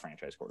be a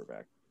franchise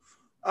quarterback?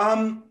 I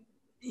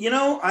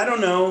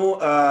don't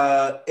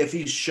know if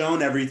he's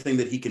shown everything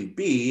that he can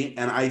be,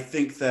 and I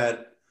think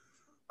that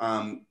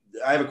I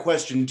have a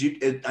question.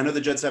 I know the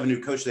Jets have a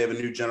new coach. They have a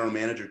new general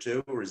manager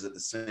too, or is it the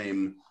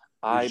same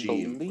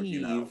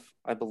regime?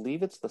 I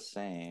believe it's the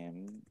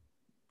same.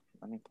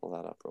 Let me pull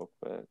that up real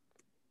quick,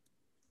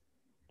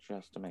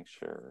 just to make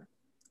sure,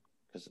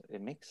 because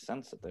it makes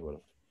sense that they would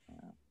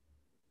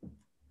have.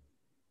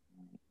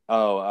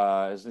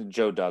 Yeah. Is it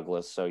Joe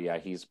Douglas? So yeah,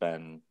 he's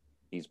been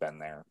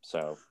there.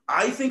 So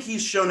I think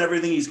he's shown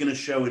everything he's going to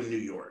show in New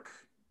York.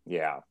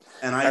 Yeah,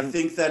 and I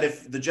think that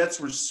if the Jets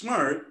were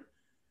smart.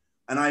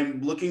 And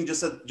I'm looking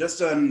just on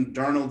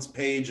Darnold's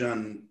page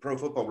on Pro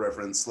Football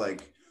Reference,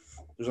 like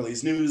there's all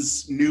these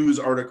news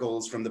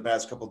articles from the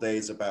past couple of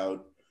days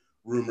about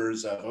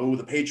rumors of,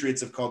 the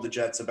Patriots have called the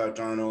Jets about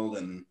Darnold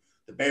and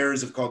the Bears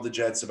have called the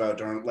Jets about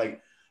Darnold.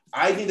 Like,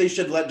 I think they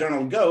should let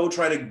Darnold go,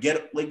 try to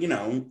get,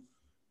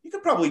 you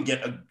could probably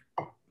get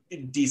a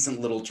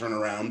decent little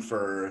turnaround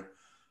for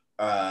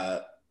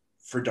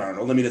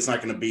Darnold. I mean, it's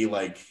not going to be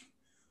like,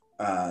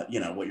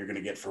 what you're going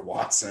to get for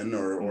Watson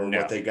or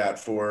what they got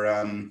for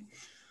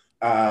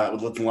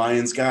what the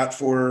Lions got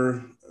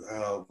for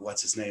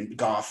what's his name,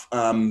 Goff.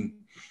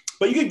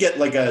 But you could get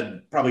like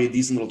probably a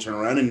decent little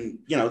turnaround, and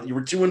you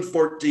were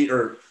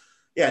 2-14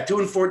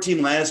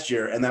 2-14 last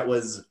year, and that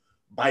was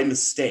by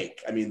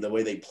mistake. I mean, the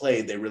way they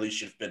played, they really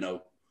should have been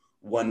a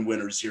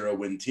 1-win or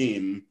 0-win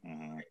team.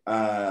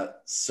 Mm-hmm.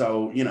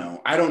 So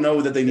I don't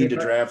know that they need to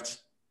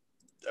draft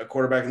a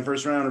quarterback in the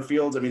first round or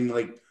Fields. I mean,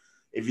 like,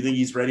 if you think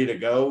he's ready to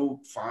go,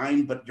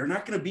 fine, but you're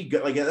not going to be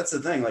good. Like, that's the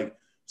thing. Like,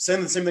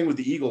 saying the same thing with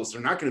the Eagles,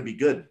 they're not going to be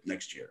good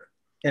next year.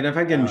 And if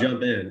I can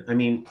jump in, I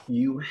mean,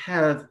 you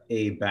have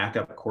a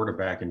backup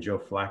quarterback in Joe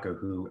Flacco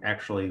who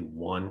actually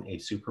won a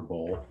Super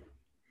Bowl.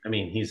 I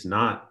mean, he's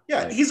not.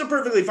 Yeah, he's a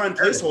perfectly fine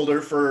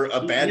placeholder for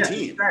a bad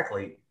team.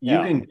 Exactly. You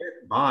can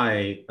get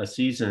by a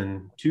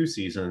season, 2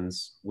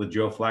 seasons with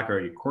Joe Flacco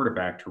at your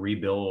quarterback to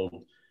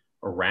rebuild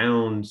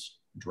around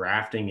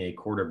drafting a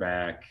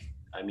quarterback.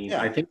 I mean,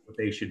 I think what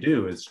they should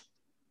do is,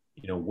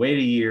 wait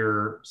a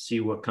year, see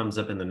what comes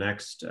up in the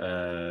next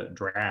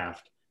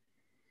draft,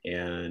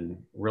 and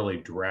really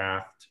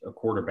draft a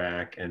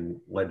quarterback and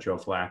let Joe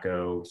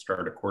Flacco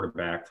start a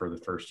quarterback for the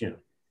first,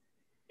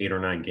 8 or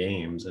 9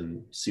 games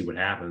and see what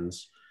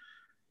happens.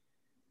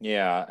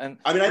 Yeah. And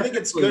I mean, I think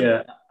it's good.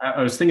 Yeah,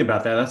 I was thinking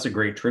about that. That's a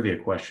great trivia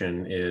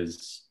question,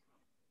 is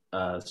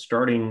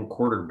starting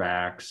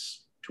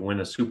quarterbacks to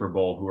win a Super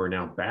Bowl who are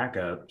now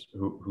backups,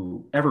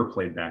 who ever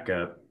played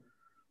backup.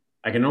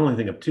 I can only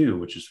think of 2,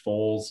 which is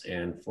Foles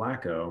and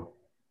Flacco.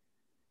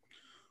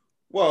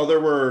 Well, there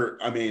were,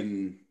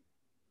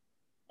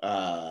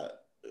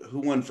 who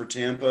won for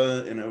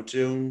Tampa in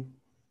 2002?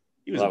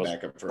 He was a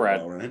backup for a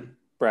while, right?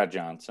 Brad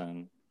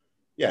Johnson.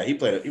 Yeah, he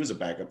was a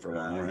backup for a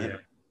while, right?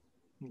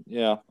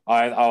 Yeah.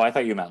 I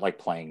thought you meant like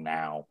playing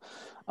now.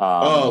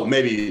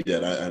 Maybe you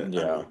did. I don't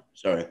know.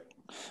 Sorry.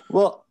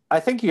 Well,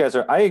 I think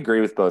I agree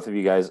with both of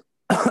you guys.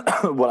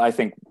 What I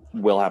think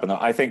will happen, though,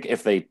 I think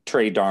if they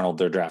trade Darnold,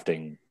 they're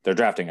drafting they're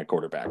drafting a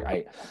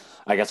quarterback.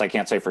 I guess I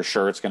can't say for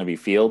sure it's going to be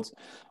Fields,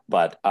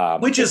 but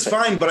which is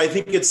fine. But I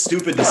think it's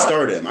stupid to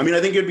start him. I mean,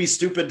 I think it'd be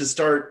stupid to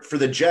start for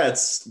the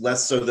Jets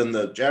less so than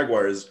the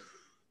Jaguars.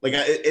 Like,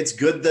 it's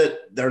good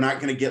that they're not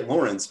going to get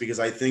Lawrence because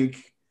I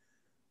think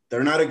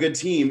they're not a good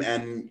team.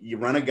 And you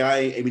run a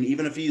guy. I mean,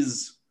 even if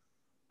he's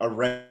a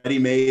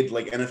ready-made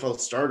like NFL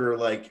starter,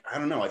 like, I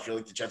don't know. I feel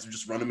like the Jets would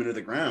just run him into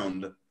the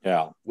ground.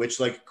 Yeah. Which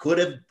like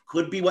could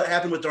be what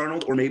happened with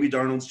Darnold, or maybe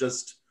Darnold's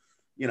just,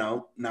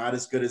 not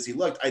as good as he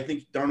looked. I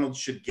think Darnold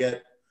should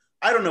get,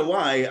 I don't know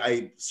why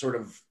I sort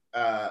of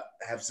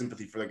have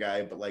sympathy for the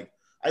guy, but like,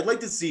 I'd like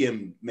to see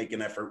him make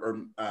an effort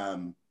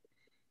or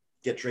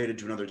get traded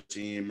to another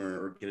team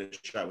or get a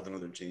shot with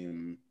another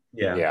team.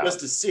 Yeah. Just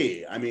to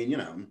see. I mean,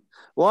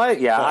 Well,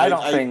 I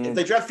don't think if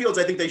they draft Fields,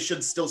 I think they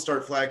should still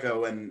start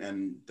Flacco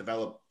and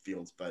develop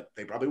Fields, but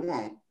they probably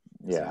won't.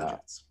 Yeah.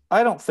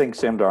 I don't think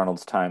Sam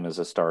Darnold's time as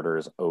a starter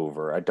is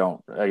over.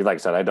 Like I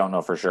said, I don't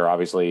know for sure.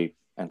 Obviously,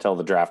 until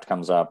the draft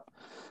comes up,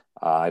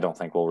 I don't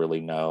think we'll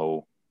really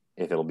know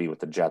if it'll be with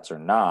the Jets or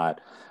not.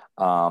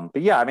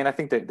 But yeah, I mean, I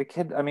think that the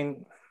kid, I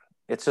mean,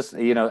 it's just,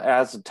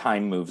 as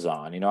time moves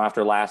on,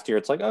 after last year,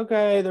 it's like,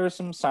 okay, there's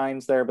some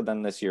signs there, but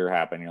then this year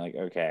happened. You're like,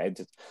 okay,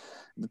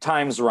 the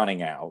time's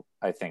running out,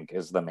 I think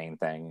is the main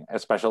thing,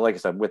 especially, like I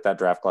said, with that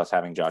draft class,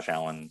 having Josh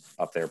Allen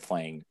up there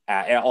playing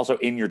also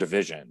in your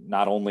division,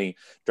 not only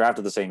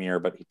drafted the same year,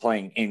 but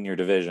playing in your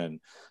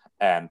division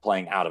and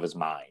playing out of his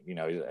mind.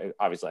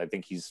 Obviously I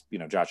think he's,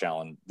 Josh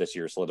Allen this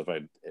year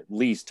solidified at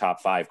least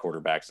top 5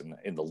 quarterbacks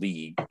in the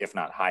league, if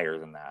not higher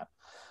than that.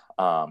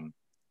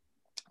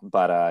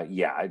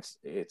 Yeah,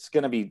 it's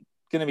going to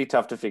be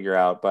tough to figure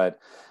out. But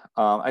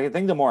I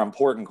think the more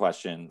important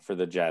question for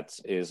the Jets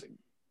is,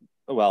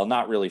 well,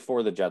 not really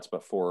for the Jets,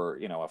 but for,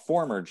 a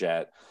former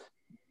Jet.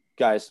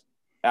 Guys,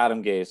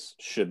 Adam Gase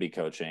should be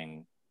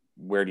coaching.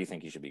 Where do you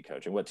think he should be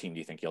coaching? What team do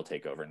you think he'll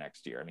take over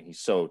next year? I mean, he's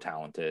so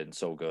talented and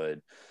so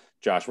good.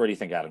 Josh, where do you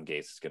think Adam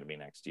Gase is going to be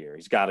next year?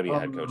 He's got to be a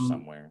head coach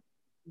somewhere.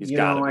 He's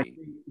got to be.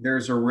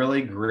 There's a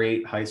really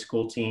great high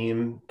school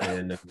team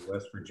in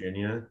West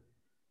Virginia.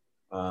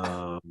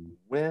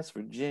 West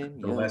Virginia.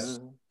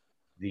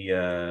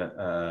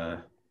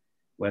 The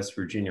West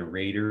Virginia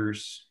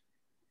Raiders.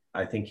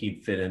 I think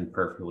he'd fit in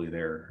perfectly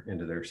there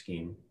into their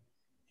scheme.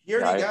 He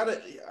already got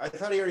it. I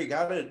thought he already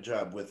got a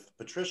job with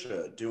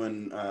Patricia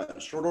doing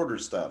short order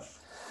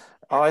stuff.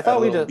 Oh, I thought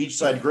we did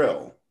Beachside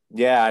Grill.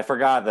 Yeah, I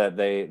forgot that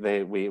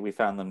we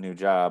found them new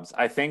jobs.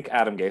 I think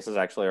Adam Gase has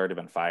actually already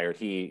been fired.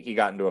 He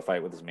got into a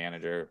fight with his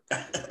manager,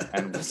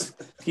 and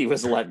he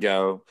was let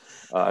go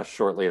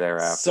shortly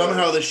thereafter.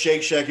 Somehow the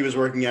Shake Shack he was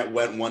working at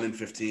went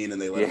 1-15, and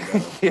they let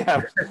him go.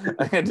 Yeah,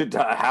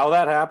 how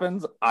that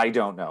happens, I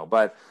don't know,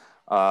 but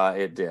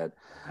it did.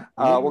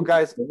 Well,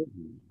 guys,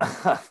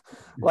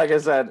 like I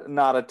said,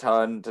 not a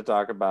ton to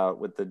talk about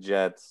with the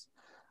Jets.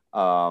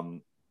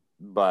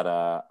 But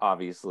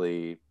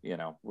obviously,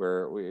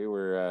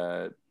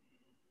 we're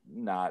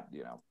not,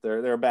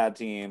 they're a bad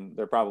team.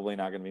 They're probably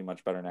not going to be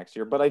much better next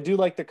year. But I do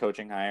like the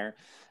coaching hire,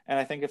 and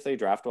I think if they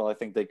draft well, I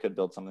think they could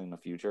build something in the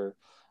future,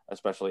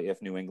 especially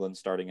if New England's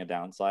starting a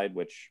downside,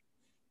 which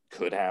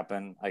could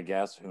happen, I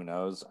guess. Who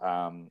knows?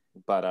 Yeah,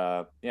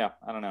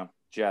 I don't know.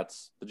 The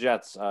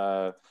Jets.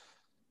 I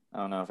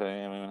don't know if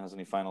anyone has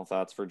any final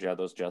thoughts for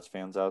those Jets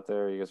fans out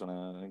there. You guys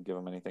want to give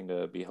them anything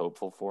to be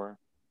hopeful for?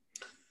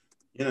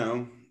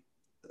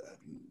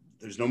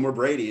 There's no more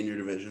Brady in your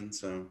division,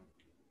 so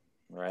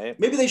right.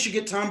 Maybe they should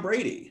get Tom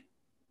Brady.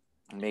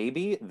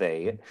 Maybe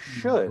they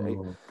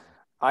should.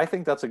 I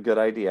think that's a good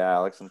idea,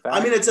 Alex. In fact,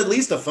 I mean, it's at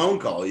least a phone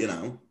call,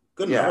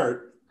 couldn't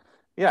hurt.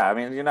 Yeah, I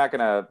mean, you're not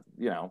gonna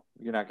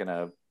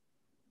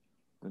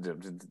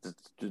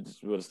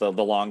what's the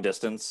long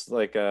distance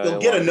like? You'll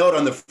get a note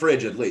on the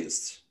fridge at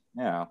least.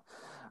 Yeah.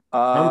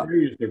 Tom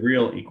Brady is the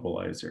real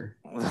equalizer.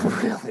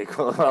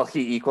 Well,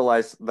 he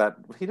equalized that.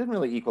 He didn't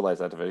really equalize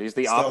that division. He's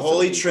the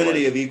holy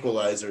trinity of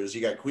equalizers. You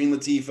got Queen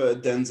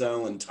Latifah,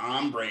 Denzel, and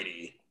Tom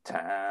Brady.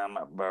 Tom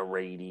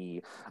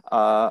Brady.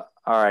 All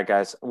right,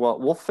 guys. Well,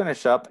 we'll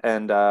finish up,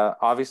 and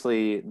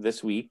obviously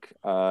this week,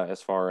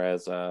 as far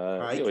as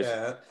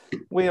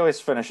we always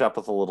finish up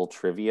with a little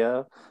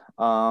trivia.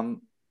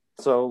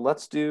 So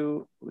let's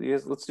do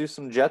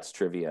some Jets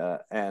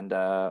trivia, and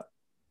right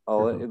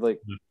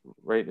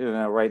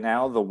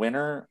now the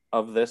winner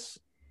of this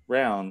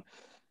round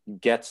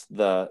gets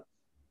the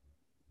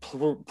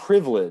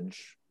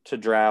privilege to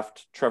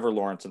draft Trevor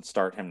Lawrence and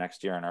start him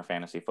next year in our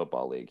fantasy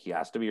football league. He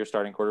has to be your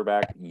starting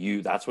quarterback.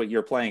 That's what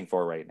you're playing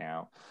for right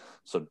now.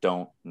 So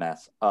don't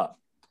mess up.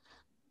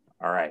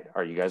 All right.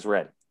 Are you guys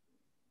ready?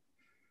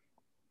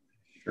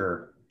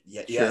 Sure.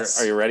 Yeah, yes.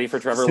 Are you ready for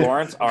Trevor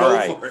Lawrence? All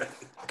right.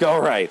 Go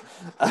right.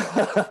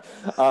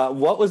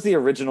 What was the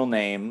original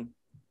name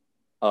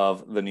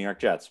of the New York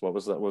Jets? What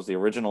was the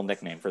original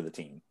nickname for the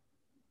team?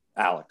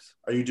 Alex.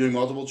 Are you doing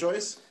multiple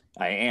choice?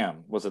 I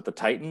am. Was it the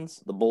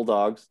Titans, the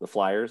Bulldogs, the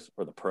Flyers,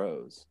 or the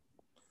Pros?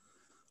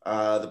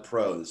 The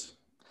Pros.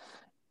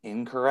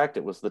 Incorrect.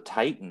 It was the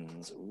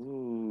Titans.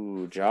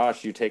 Ooh,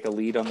 Josh, you take a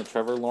lead on the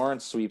Trevor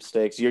Lawrence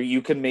sweepstakes.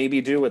 You can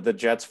maybe do what the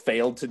Jets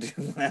failed to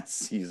do last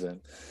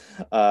season.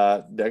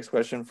 Next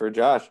question for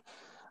Josh.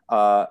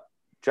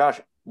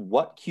 Josh,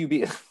 what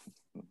QB?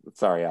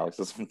 Sorry,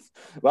 Alex.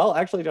 Well,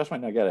 actually, Josh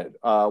might not get it.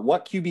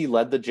 What QB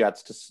led the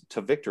Jets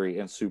to victory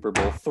in Super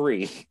Bowl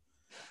III?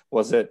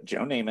 Was it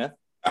Joe Namath,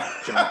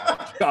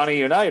 Johnny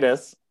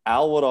Unitas,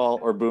 Al Woodall,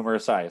 or Boomer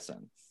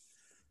Esiason?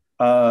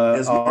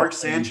 Is Mark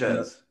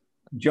Sanchez.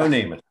 Joe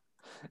Namath.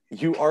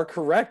 You are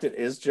correct. It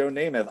is Joe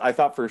Namath. I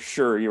thought for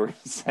sure you were going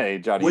to say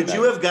Johnny. Would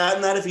you have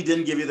gotten that if he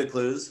didn't give you the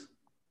clues?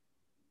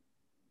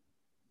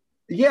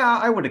 Yeah,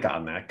 I would have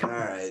gotten that. All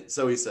right.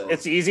 So he said.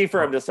 It's easy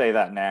for him to say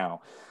that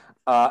now.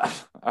 All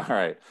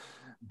right.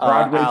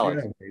 Broadway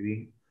Alex, Joe,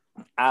 baby.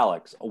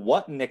 Alex,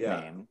 what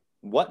nickname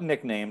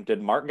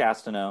did Mark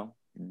Gastineau,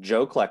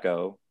 Joe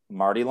Klecko,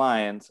 Marty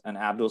Lyons, and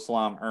Abdul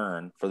Salam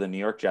earn for the New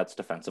York Jets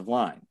defensive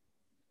line?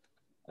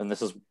 And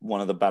this is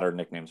one of the better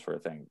nicknames for a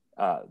thing.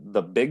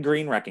 The Big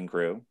Green Wrecking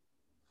Crew,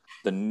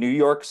 the New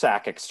York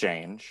Sack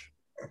Exchange,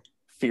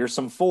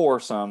 Fearsome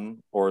Foursome,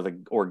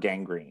 or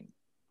Gangrene.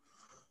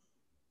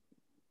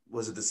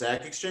 Was it the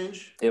Sack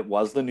Exchange? It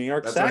was the New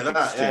York That's Sack what I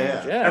thought.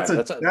 Exchange.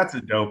 Yeah. That's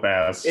a dope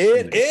ass.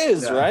 It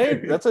is, Yeah.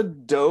 right? That's a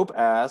dope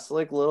ass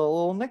like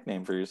little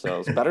nickname for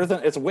yourselves.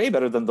 It's way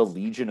better than the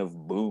Legion of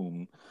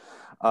Boom.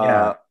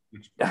 Yeah.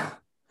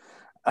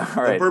 All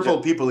right. The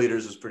Purple People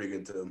Eaters was pretty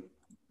good too.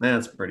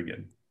 That's pretty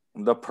good.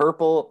 The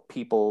Purple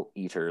People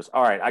Eaters.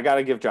 All right, I got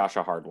to give Josh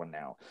a hard one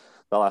now.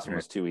 The last one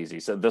was too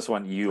easy. So this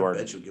one I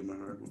bet you'll give him a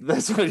hard one.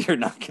 This one you're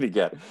not going to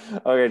get.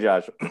 Okay,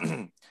 Josh.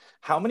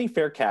 How many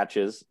fair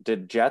catches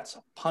did Jets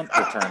punt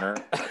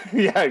returner?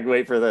 Yeah,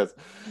 wait for this.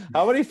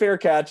 How many fair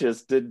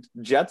catches did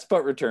Jets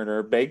punt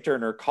returner Bake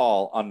Turner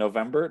call on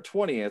November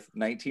 20th,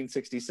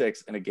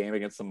 1966 in a game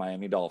against the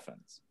Miami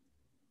Dolphins?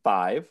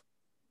 5,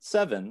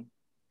 7,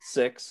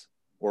 6,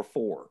 or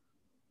 4?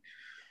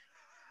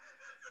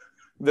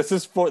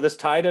 This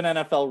tied an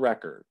NFL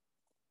record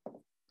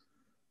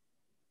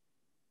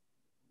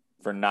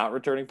for not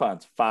returning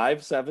punts.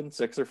 5, 7,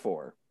 6, or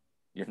 4.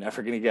 You're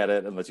never going to get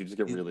it unless you just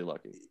get really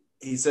lucky.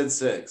 He said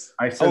 6.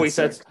 I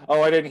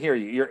didn't hear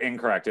you. You're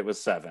incorrect. It was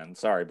 7.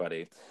 Sorry,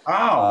 buddy.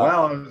 Oh,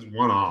 well, it was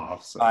one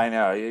off. So. I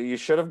know. You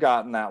should have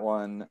gotten that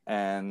one,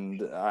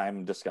 and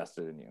I'm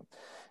disgusted in you.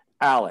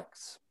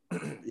 Alex.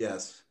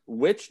 Yes.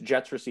 Which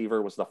Jets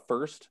receiver was the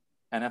first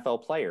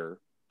NFL player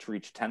to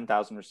reach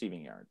 10,000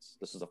 receiving yards?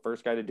 This is the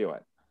first guy to do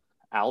it.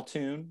 Al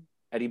Toon,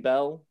 Eddie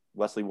Bell,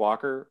 Wesley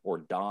Walker, or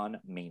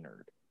Don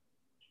Maynard?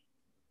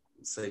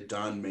 Say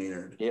Don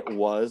Maynard. It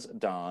was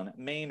Don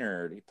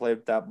Maynard. He played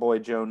with that boy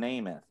Joe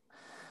Namath.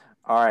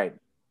 All right,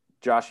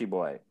 Joshy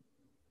boy.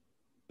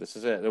 This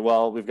is it.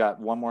 Well, we've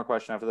got one more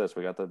question after this.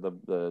 We got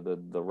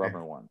the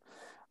rubber one.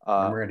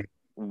 I'm ready.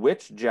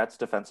 Which Jets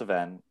defensive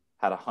end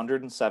had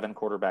 107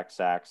 quarterback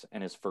sacks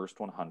in his first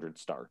 100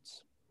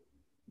 starts?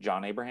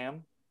 John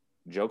Abraham,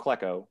 Joe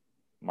Klecko,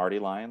 Marty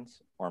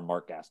Lyons, or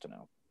Mark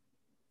Gastineau?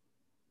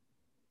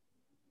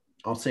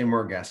 I'll say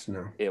Mark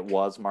Gastineau. It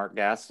was Mark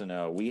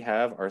Gastineau. We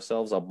have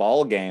ourselves a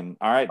ball game.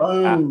 All right.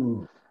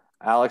 Oh.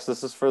 Alex,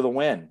 this is for the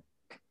win.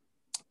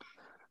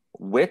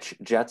 Which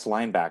Jets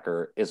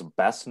linebacker is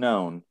best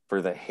known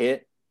for the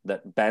hit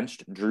that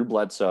benched Drew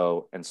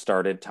Bledsoe and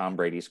started Tom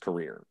Brady's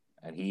career?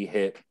 And he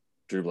hit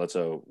Drew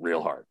Bledsoe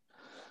real hard.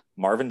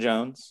 Marvin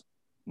Jones,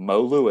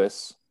 Mo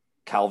Lewis,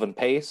 Calvin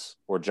Pace,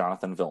 or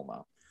Jonathan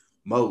Vilma?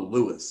 Mo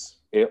Lewis.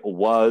 It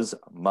was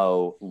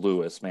Mo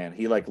Lewis, man.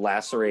 He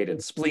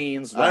lacerated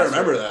spleens. I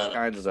remember that.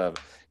 Kinds of stuff.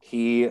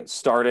 He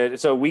started.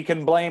 So we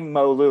can blame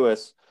Mo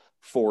Lewis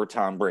for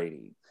Tom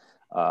Brady.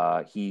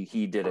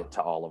 He did it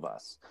to all of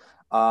us.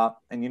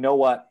 And you know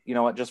what?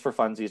 Just for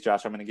funsies,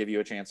 Josh, I'm going to give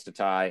you a chance to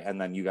tie, and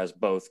then you guys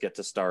both get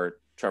to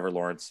start Trevor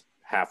Lawrence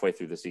halfway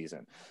through the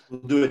season. We'll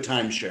do a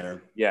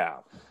timeshare. Yeah.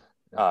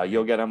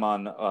 You'll get him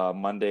on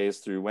Mondays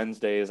through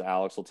Wednesdays.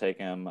 Alex will take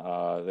him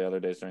the other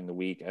days during the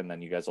week, and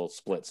then you guys will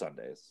split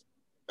Sundays.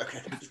 Okay.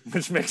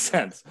 Which makes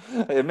sense.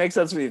 It makes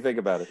sense when you think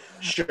about it.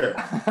 Sure.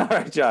 All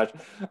right,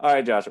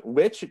 Josh.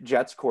 Which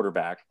Jets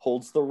quarterback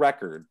holds the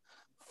record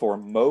for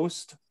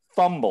most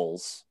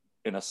fumbles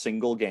in a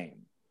single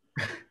game?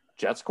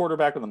 Jets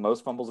quarterback with the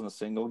most fumbles in a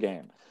single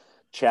game.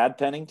 Chad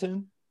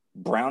Pennington,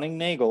 Browning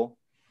Nagel,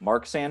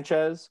 Mark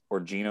Sanchez, or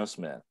Geno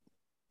Smith?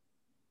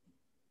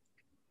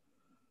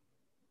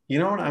 You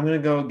know what? I'm going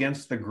to go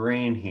against the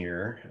grain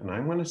here, and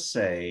I'm going to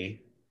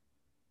say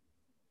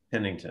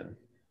Pennington.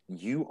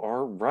 You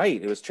are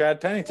right. It was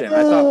Chad Pennington.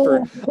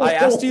 I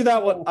asked you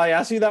that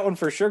one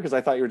for sure because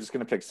I thought you were just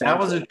going to pick Sanchez. That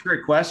was a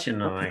trick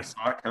question, and I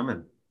saw it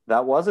coming.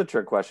 That was a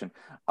trick question.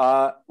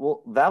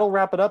 Well, that'll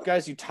wrap it up,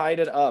 guys. You tied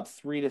it up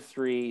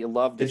 3-3. You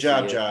love to Good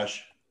job, see it.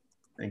 Josh.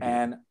 Thank you.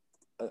 And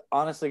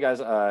honestly,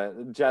 guys,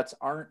 Jets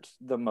aren't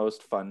the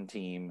most fun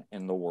team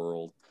in the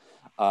world,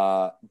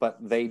 but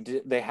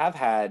they have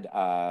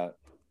had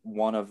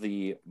one of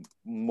the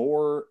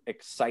more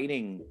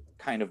exciting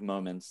kind of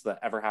moments that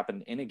ever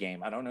happened in a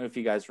game. I don't know if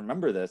you guys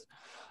remember this,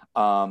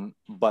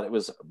 but it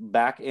was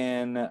back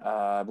in,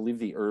 I believe,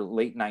 the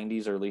late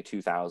 90s, early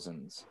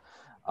 2000s.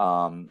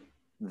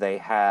 They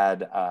had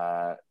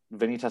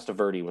Vinny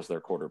Testaverde was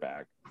their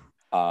quarterback.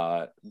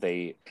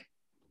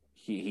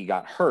 He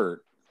got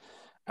hurt,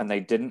 and they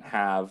didn't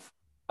have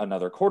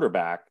another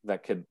quarterback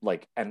that could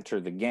like enter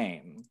the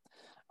game.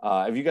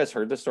 Have you guys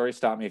heard this story?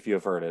 Stop me if you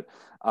have heard it.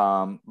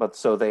 But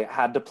so they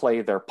had to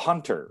play their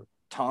punter.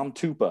 Tom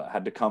Tupa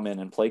had to come in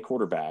and play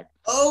quarterback.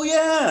 Oh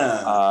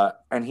yeah.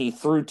 And he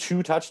threw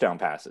two touchdown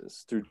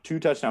passes. In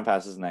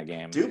that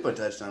game. Tupa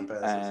touchdown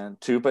passes. And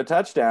Tupa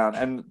touchdown.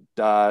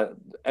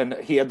 And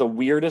he had the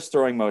weirdest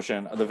throwing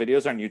motion. The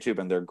videos are on YouTube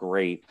and they're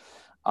great.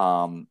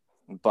 Tom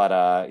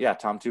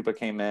Tupa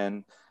came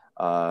in,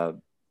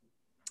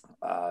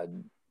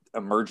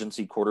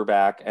 emergency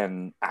quarterback,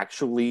 and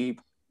actually,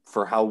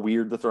 for how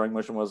weird the throwing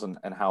motion was and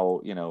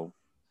how,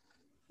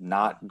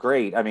 not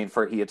great. I mean,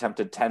 he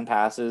attempted 10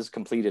 passes,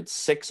 completed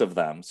 6 of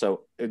them.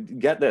 So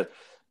get this,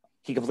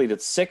 he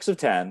completed 6 of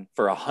 10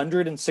 for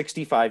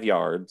 165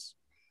 yards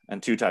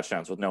and 2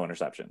 touchdowns with no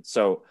interceptions.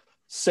 So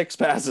 6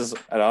 passes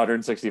at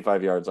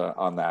 165 yards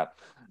on that.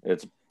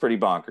 It's pretty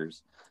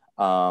bonkers.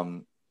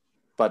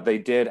 But they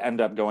did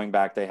end up going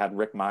back. They had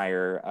Rick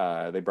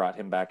Meyer. They brought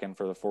him back in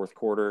for the fourth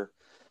quarter.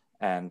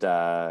 And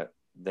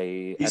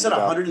he said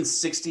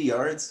 160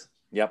 yards?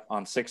 Yep,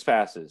 on 6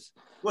 passes.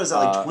 What is that,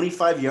 like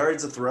 25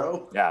 yards a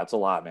throw? Yeah, it's a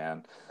lot,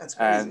 man. That's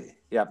crazy.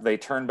 And, they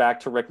turned back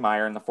to Rick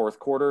Meyer in the fourth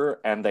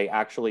quarter, and they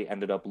actually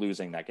ended up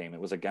losing that game.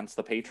 It was against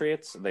the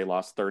Patriots. They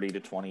lost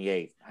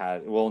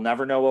 30-28. We'll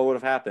never know what would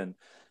have happened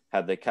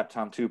had they kept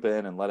Tom Tupa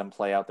in and let him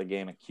play out the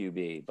game at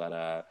QB.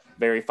 But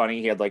very funny.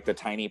 He had like the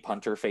tiny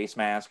punter face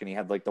mask, and he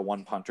had like the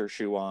one punter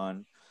shoe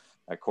on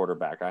at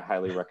quarterback. I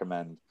highly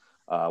recommend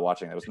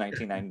watching. That was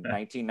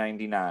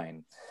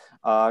 1999.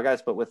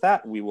 Guys, but with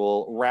that, we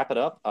will wrap it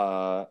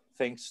up.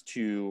 Thanks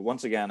to,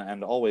 once again,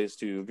 and always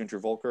to Gunter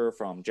Volker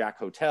from Jack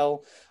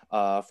Hotel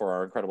for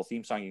our incredible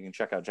theme song. You can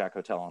check out Jack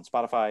Hotel on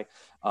Spotify.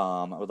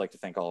 I would like to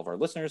thank all of our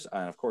listeners.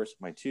 And of course,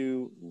 my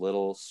 2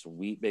 little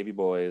sweet baby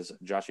boys,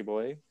 Joshy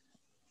Boy.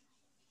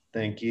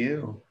 Thank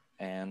you.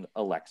 And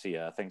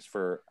Alexia. Thanks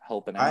for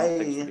helping out.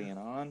 Thanks for being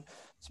on.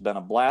 It's been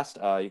a blast.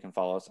 You can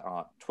follow us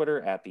on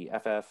Twitter at the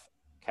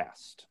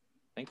FFcast.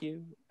 Thank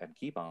you, and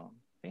keep on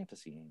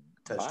fantasying.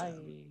 Touchdown.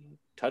 Bye.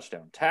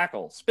 Touchdown.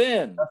 Tackle.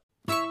 Spin.